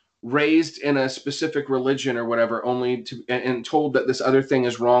been raised in a specific religion or whatever, only to and told that this other thing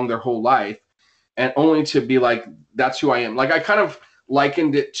is wrong their whole life, and only to be like, that's who I am. Like, I kind of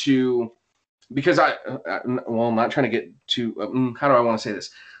likened it to, because I'm not trying to get too, how do I want to say this?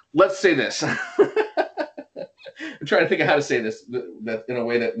 Let's say this. I'm trying to think of how to say this that in a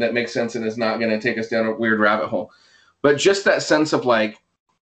way that makes sense and is not going to take us down a weird rabbit hole. But just that sense of like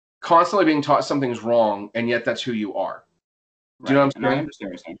constantly being taught something's wrong, and yet that's who you are. Do you know what I'm saying? I understand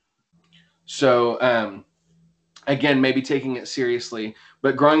what you're saying. So, again, maybe taking it seriously,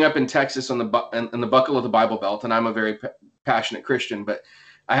 but growing up in Texas on the buckle of the Bible Belt, and I'm a very passionate Christian, but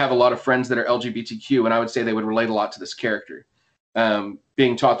I have a lot of friends that are LGBTQ, and I would say they would relate a lot to this character,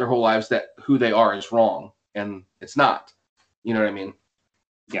 being taught their whole lives that who they are is wrong, and it's not. You know what I mean?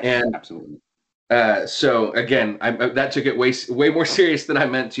 Yeah, and, absolutely. So again, that took it way more serious than I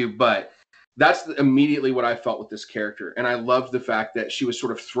meant to, but that's immediately what I felt with this character. And I love the fact that she was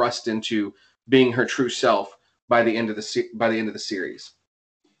sort of thrust into being her true self by the end of the series.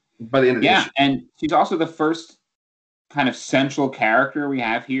 By the end of the issue. And she's also the first kind of central character we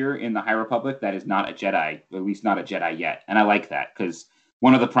have here in the High Republic that is not a Jedi, or at least not a Jedi yet. And I like that, because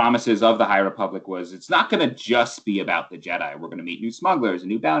one of the promises of the High Republic was it's not going to just be about the Jedi. We're going to meet new smugglers and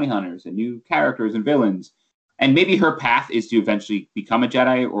new bounty hunters and new characters and villains. And maybe her path is to eventually become a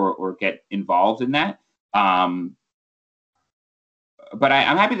Jedi or get involved in that. But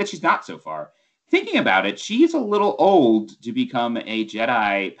I'm happy that she's not so far. Thinking about it, she's a little old to become a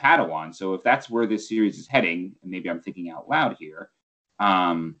Jedi Padawan. So if that's where this series is heading, and maybe I'm thinking out loud here,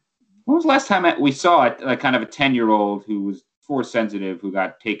 when was the last time we saw kind of a 10-year-old who was Force sensitive who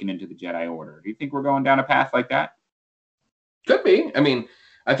got taken into the Jedi Order? Do you think we're going down a path like that? Could be. I mean,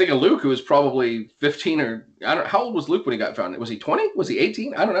 I think of Luke, who was probably 15 or I don't know. How old was Luke when he got found? Was he 20? Was he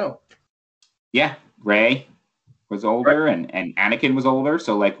 18? I don't know. Yeah, Rey was older, right. and Anakin was older.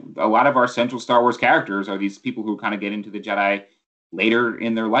 So like a lot of our central Star Wars characters are these people who kind of get into the Jedi later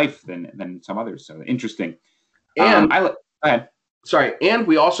in their life than some others. So interesting. And go ahead. Sorry, and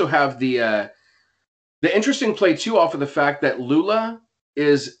we also have the interesting play too off of the fact that Lula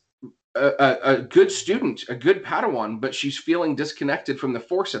is a good student, a good Padawan, but she's feeling disconnected from the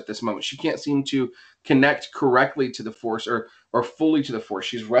Force at this moment. She can't seem to connect correctly to the Force or fully to the Force.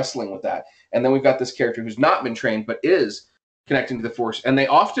 She's wrestling with that. And then we've got this character who's not been trained but is connecting to the Force. And they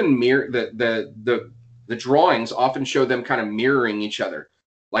often mirror the drawings often show them kind of mirroring each other.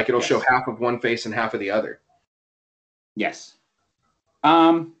 Like it'll show half of one face and half of the other. Yes.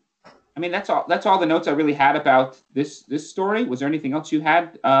 I mean, that's all the notes I really had about this story. Was there anything else you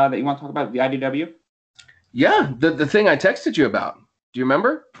had that you want to talk about the IDW? Yeah, the thing I texted you about. Do you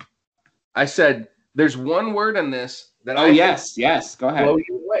remember? I said there's one word in this that yes, go ahead. Blow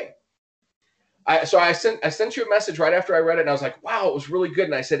you away. I sent you a message right after I read it, and I was like, wow, it was really good.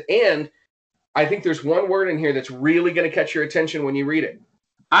 And I said, and I think there's one word in here that's really going to catch your attention when you read it.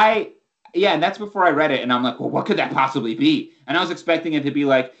 And that's before I read it, and I'm like, well, what could that possibly be? And I was expecting it to be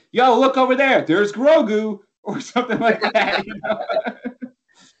like, yo, look over there, there's Grogu, or something like that. You know?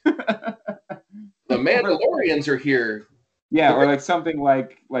 The Mandalorians are here. Yeah, or like something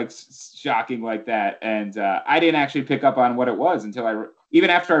like shocking like that. And I didn't actually pick up on what it was until even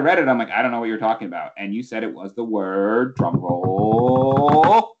after I read it, I'm like, I don't know what you're talking about. And you said it was the word, drum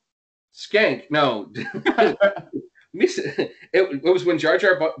roll, skank. No. Misa. It was when Jar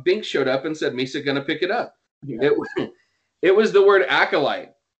Jar Binks showed up and said, "Misa gonna pick it up." Yeah. It was the word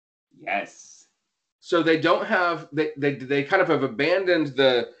acolyte. Yes. So they don't have they kind of have abandoned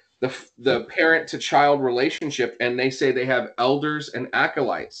the parent to child relationship, and they say they have elders and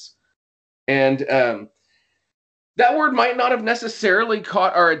acolytes, and that word might not have necessarily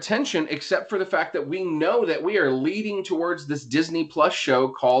caught our attention, except for the fact that we know that we are leading towards this Disney Plus show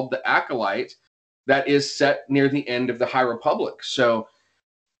called The Acolyte that is set near the end of the High Republic. So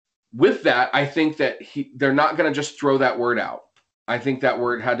with that, I think that they're not going to just throw that word out. I think that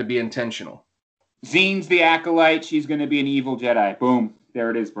word had to be intentional. Zine's the acolyte. She's going to be an evil Jedi. Boom.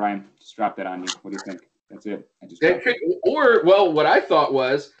 There it is, Brian. Just drop that on you. What do you think? That's it. What I thought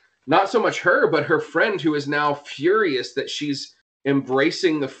was not so much her, but her friend who is now furious that she's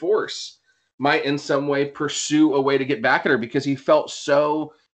embracing the Force might in some way pursue a way to get back at her because he felt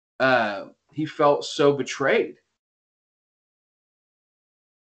so betrayed.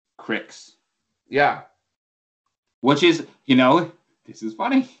 Crix. Yeah. Which is, this is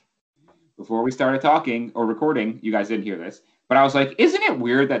funny. Before we started talking or recording, you guys didn't hear this, but I was like, isn't it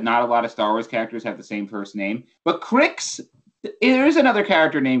weird that not a lot of Star Wars characters have the same first name? But Crix, there is another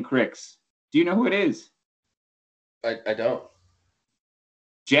character named Crix. Do you know who it is? I don't.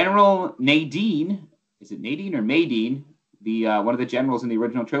 General Nadine. Is it Nadine or Madine? The one of the generals in the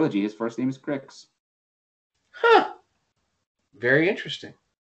original trilogy. His first name is Crix. Huh. Very interesting.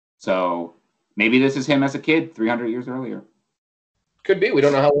 So maybe this is him as a kid 300 years earlier. Could be. We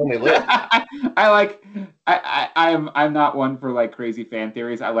don't know how long they live. I'm not one for like crazy fan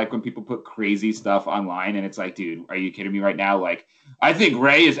theories. I like when people put crazy stuff online and it's like, dude, are you kidding me right now? Like, I think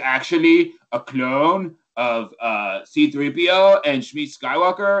Rey is actually a clone of C-3PO and Shmi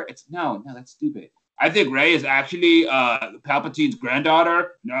Skywalker. It's no, that's stupid. I think Rey is actually Palpatine's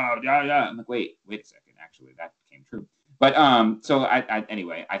granddaughter. No, yeah. I'm like, wait a second. Actually, that came true. But so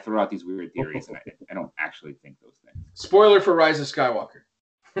anyway, I throw out these weird theories, and I don't actually think those things. Spoiler for Rise of Skywalker.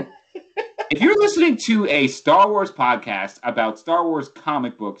 If you're listening to a Star Wars podcast about Star Wars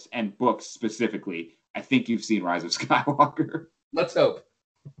comic books and books specifically, I think you've seen Rise of Skywalker. Let's hope.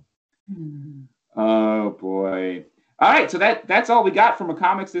 Oh boy! All right, so that's all we got from a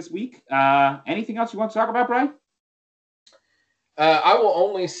comics this week. Anything else you want to talk about, Brian? I will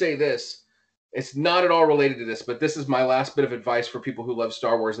only say this. It's not at all related to this, but this is my last bit of advice for people who love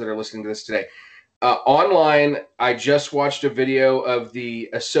Star Wars that are listening to this today. Online, I just watched a video of the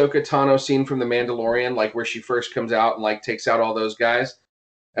Ahsoka Tano scene from The Mandalorian, like where she first comes out and like takes out all those guys,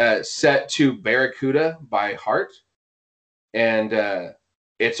 set to Barracuda by Heart, and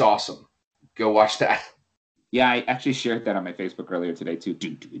it's awesome. Go watch that. Yeah, I actually shared that on my Facebook earlier today too.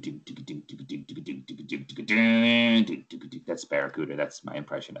 That's Barracuda. That's my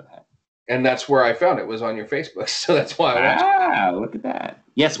impression of that. And that's where I found it, was on your Facebook. So that's why I watched it. Look at that.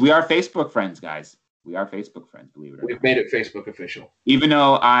 Yes, we are Facebook friends, guys. We are Facebook friends, believe it or not. We've made it Facebook official. Even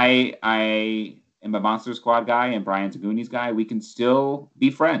though I am a Monster Squad guy and Brian's a Goonies guy, we can still be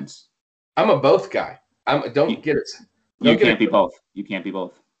friends. I'm a both guy. Don't get it. You can't be both. You can't be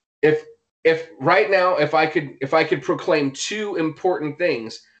both. If right now, if I could proclaim two important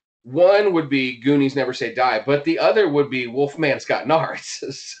things, one would be Goonies Never Say Die, but the other would be Wolfman's Got Nards.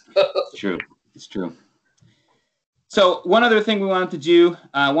 It's true. It's true. So one other thing we wanted to do,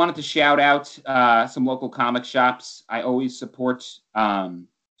 I wanted to shout out some local comic shops. I always support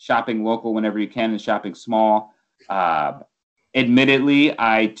shopping local whenever you can and shopping small. Admittedly,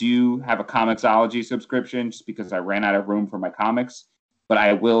 I do have a Comixology subscription just because I ran out of room for my comics, but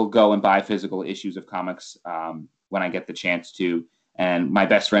I will go and buy physical issues of comics when I get the chance to. And my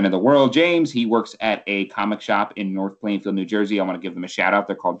best friend in the world, James, he works at a comic shop in North Plainfield, New Jersey. I want to give them a shout out.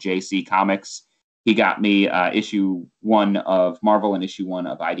 They're called JC Comics. He got me issue 1 of Marvel and issue 1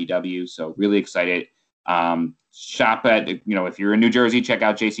 of IDW. So really excited. Shop at, if you're in New Jersey, check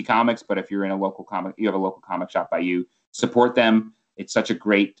out JC Comics. But if you're in you have a local comic shop by you, support them. It's such a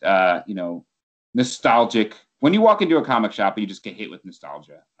great, nostalgic. When you walk into a comic shop, you just get hit with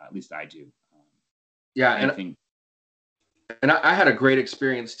nostalgia. At least I do. And I had a great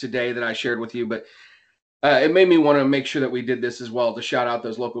experience today that I shared with you, but it made me want to make sure that we did this as well, to shout out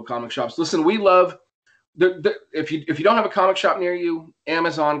those local comic shops. Listen, we love if you don't have a comic shop near you,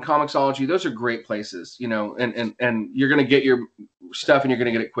 Amazon, Comixology, those are great places, and you're going to get your stuff and you're going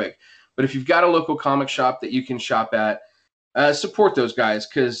to get it quick. But if you've got a local comic shop that you can shop at, support those guys,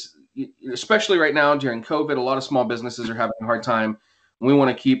 because especially right now during COVID, a lot of small businesses are having a hard time. We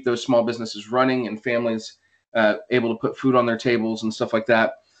want to keep those small businesses running and families able to put food on their tables and stuff like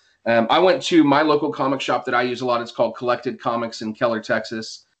that. I went to my local comic shop that I use a lot. It's called Collected Comics in Keller,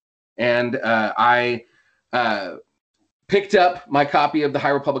 Texas. And I picked up my copy of the High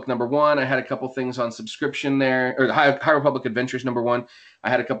Republic #1. I had a couple things on subscription there, or the High Republic Adventures #1. I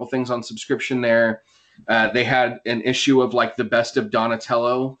had a couple things on subscription there. They had an issue of like the best of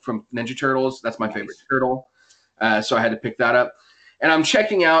Donatello from Ninja Turtles. That's my favorite turtle. So I had to pick that up. And I'm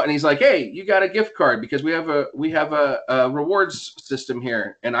checking out, and he's like, "Hey, you got a gift card because we have a rewards system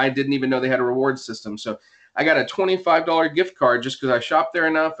here." And I didn't even know they had a rewards system. So I got a $25 gift card just because I shopped there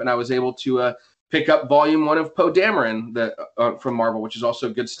enough, and I was able to pick up Volume 1 of Poe Dameron from Marvel, which is also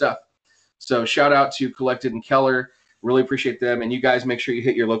good stuff. So shout out to Collected and Keller. Really appreciate them. And you guys make sure you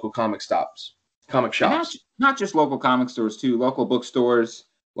hit your local comic shops. Not just local comic stores, too. Local bookstores,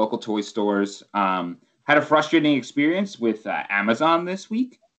 local toy stores. Had a frustrating experience with Amazon this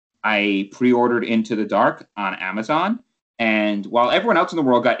week. I pre-ordered Into the Dark on Amazon. And while everyone else in the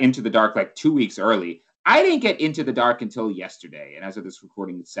world got Into the Dark like 2 weeks early, I didn't get Into the Dark until yesterday. And as of this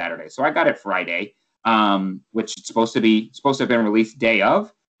recording, it's Saturday. So I got it Friday, which it's supposed to have been released day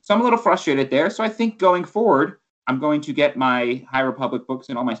of. So I'm a little frustrated there. So I think going forward, I'm going to get my High Republic books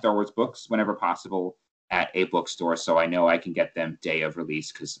and all my Star Wars books whenever possible at a bookstore, so I know I can get them day of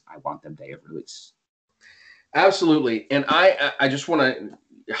release because I want them day of release. Absolutely. And I just want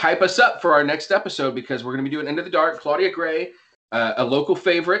to hype us up for our next episode because we're going to be doing Into the Dark, Claudia Gray, a local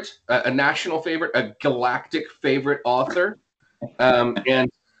favorite, a national favorite, a galactic favorite author. And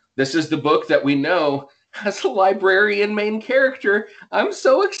this is the book that we know has a librarian main character. I'm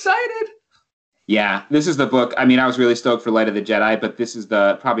so excited. Yeah, this is the book. I mean, I was really stoked for Light of the Jedi, but this is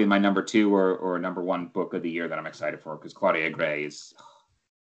probably my number 2 or number 1 book of the year that I'm excited for because Claudia Gray is...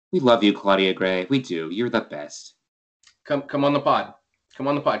 We love you, Claudia Gray. We do. You're the best. Come on the pod. Come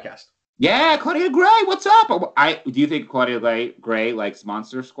on the podcast. Yeah, Claudia Gray, what's up? Do you think Claudia Gray likes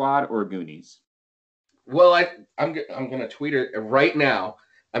Monster Squad or Goonies? Well, I'm going to tweet her right now.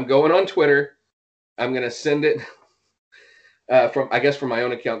 I'm going on Twitter. I'm going to send it... from my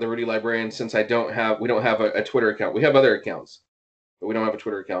own account, the Rudy Librarian, since we don't have a Twitter account. We have other accounts, but we don't have a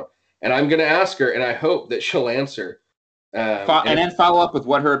Twitter account. And I'm going to ask her, and I hope that she'll answer. And then follow up with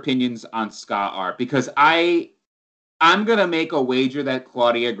what her opinions on ska are, because I'm going to make a wager that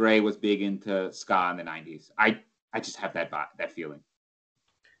Claudia Gray was big into ska in the 90s. I just have that feeling.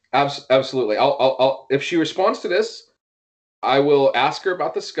 Absolutely. I'll if she responds to this, I will ask her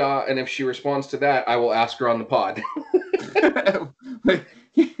about the ska, and if she responds to that, I will ask her on the pod. That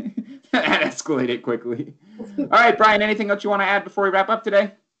escalated quickly. All right, Brian, anything else you want to add before we wrap up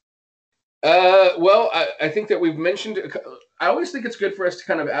today? Well, I think that we've mentioned, I always think it's good for us to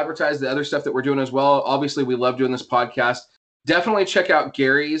kind of advertise the other stuff that we're doing as well. Obviously, we love doing this podcast. Definitely check out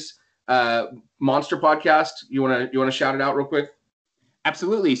Gary's Monster podcast. You want to shout it out real quick?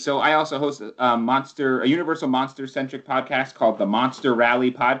 Absolutely. So I also host a Universal Monster-centric podcast called the Monster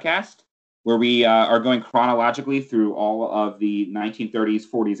Rally Podcast, where we are going chronologically through all of the 1930s,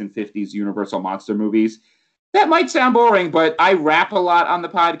 40s, and 50s Universal Monster movies. That might sound boring, but I rap a lot on the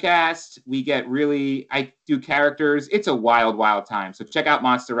podcast. I do characters. It's a wild, wild time. So check out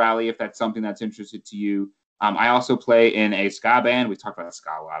Monster Rally if that's something that's interested to you. I also play in a ska band. We talked about ska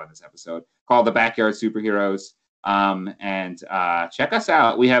a lot in this episode, called the Backyard Superheroes. And check us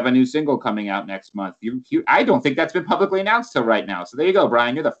out. We have a new single coming out next month. I don't think that's been publicly announced till right now. So there you go,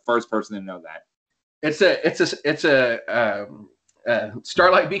 Brian. You're the first person to know that. It's a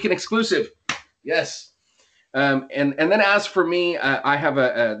Starlight Beacon exclusive. Yes. And then as for me, I have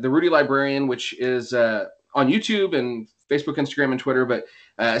the Rudy Librarian, which is on YouTube and Facebook, Instagram, and Twitter. But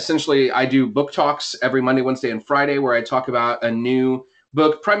essentially, I do book talks every Monday, Wednesday, and Friday, where I talk about a new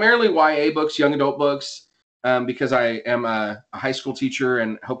book, primarily YA books, young adult books. Because I am a high school teacher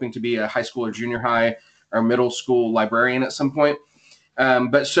and hoping to be a high school or junior high or middle school librarian at some point.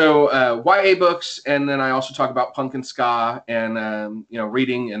 So YA books, and then I also talk about punk and ska and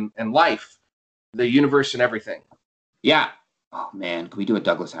reading and life, the universe and everything. Yeah. Oh man, can we do a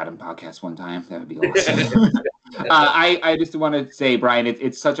Douglas Adams podcast one time? That would be awesome. I just want to say, Brian,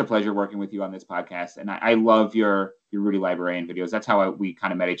 it's such a pleasure working with you on this podcast, and I love your Rudy Librarian videos. That's how we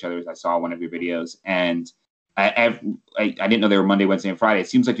kind of met each other, as I saw one of your videos, and I didn't know they were Monday, Wednesday, and Friday. It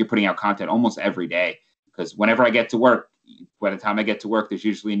seems like you're putting out content almost every day, because whenever I get to work, by the time I get to work, there's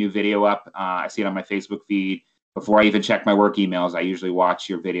usually a new video up. I see it on my Facebook feed. Before I even check my work emails, I usually watch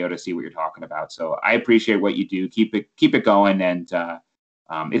your video to see what you're talking about. So I appreciate what you do. Keep it going, and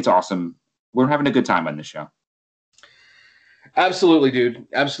it's awesome. We're having a good time on this show. Absolutely, dude.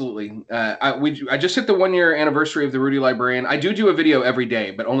 Absolutely. I just hit the 1-year anniversary of the Rudy Librarian. I do a video every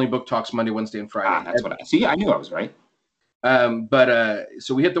day, but only book talks Monday, Wednesday, and Friday. That's what I see. I knew I was right.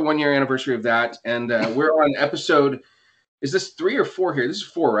 So we hit the 1-year anniversary of that, and we're on episode. Is this 3 or 4 here? This is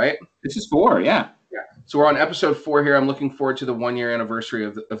 4, right? This is 4. Yeah. Yeah. So we're on episode 4 here. I'm looking forward to the 1-year anniversary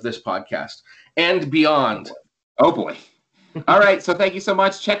of this podcast and beyond. Oh boy. All right. So thank you so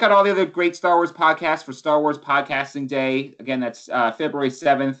much. Check out all the other great Star Wars podcasts for Star Wars Podcasting Day. Again, that's February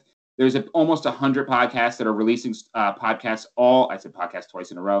 7th. There's almost 100 podcasts that are releasing podcasts I said podcast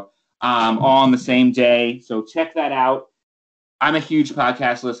twice in a row, all on the same day. So check that out. I'm a huge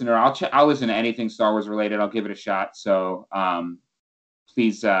podcast listener. I'll listen to anything Star Wars related. I'll give it a shot. So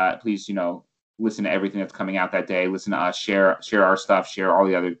please, listen to everything that's coming out that day. Listen to us, share our stuff, share all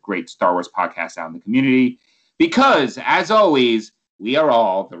the other great Star Wars podcasts out in the community. Because, as always, we are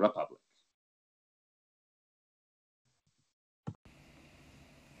all the Republic.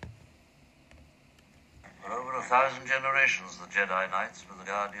 For over 1,000 generations, the Jedi Knights were the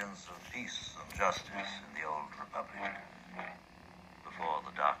guardians of peace and justice in the Old Republic.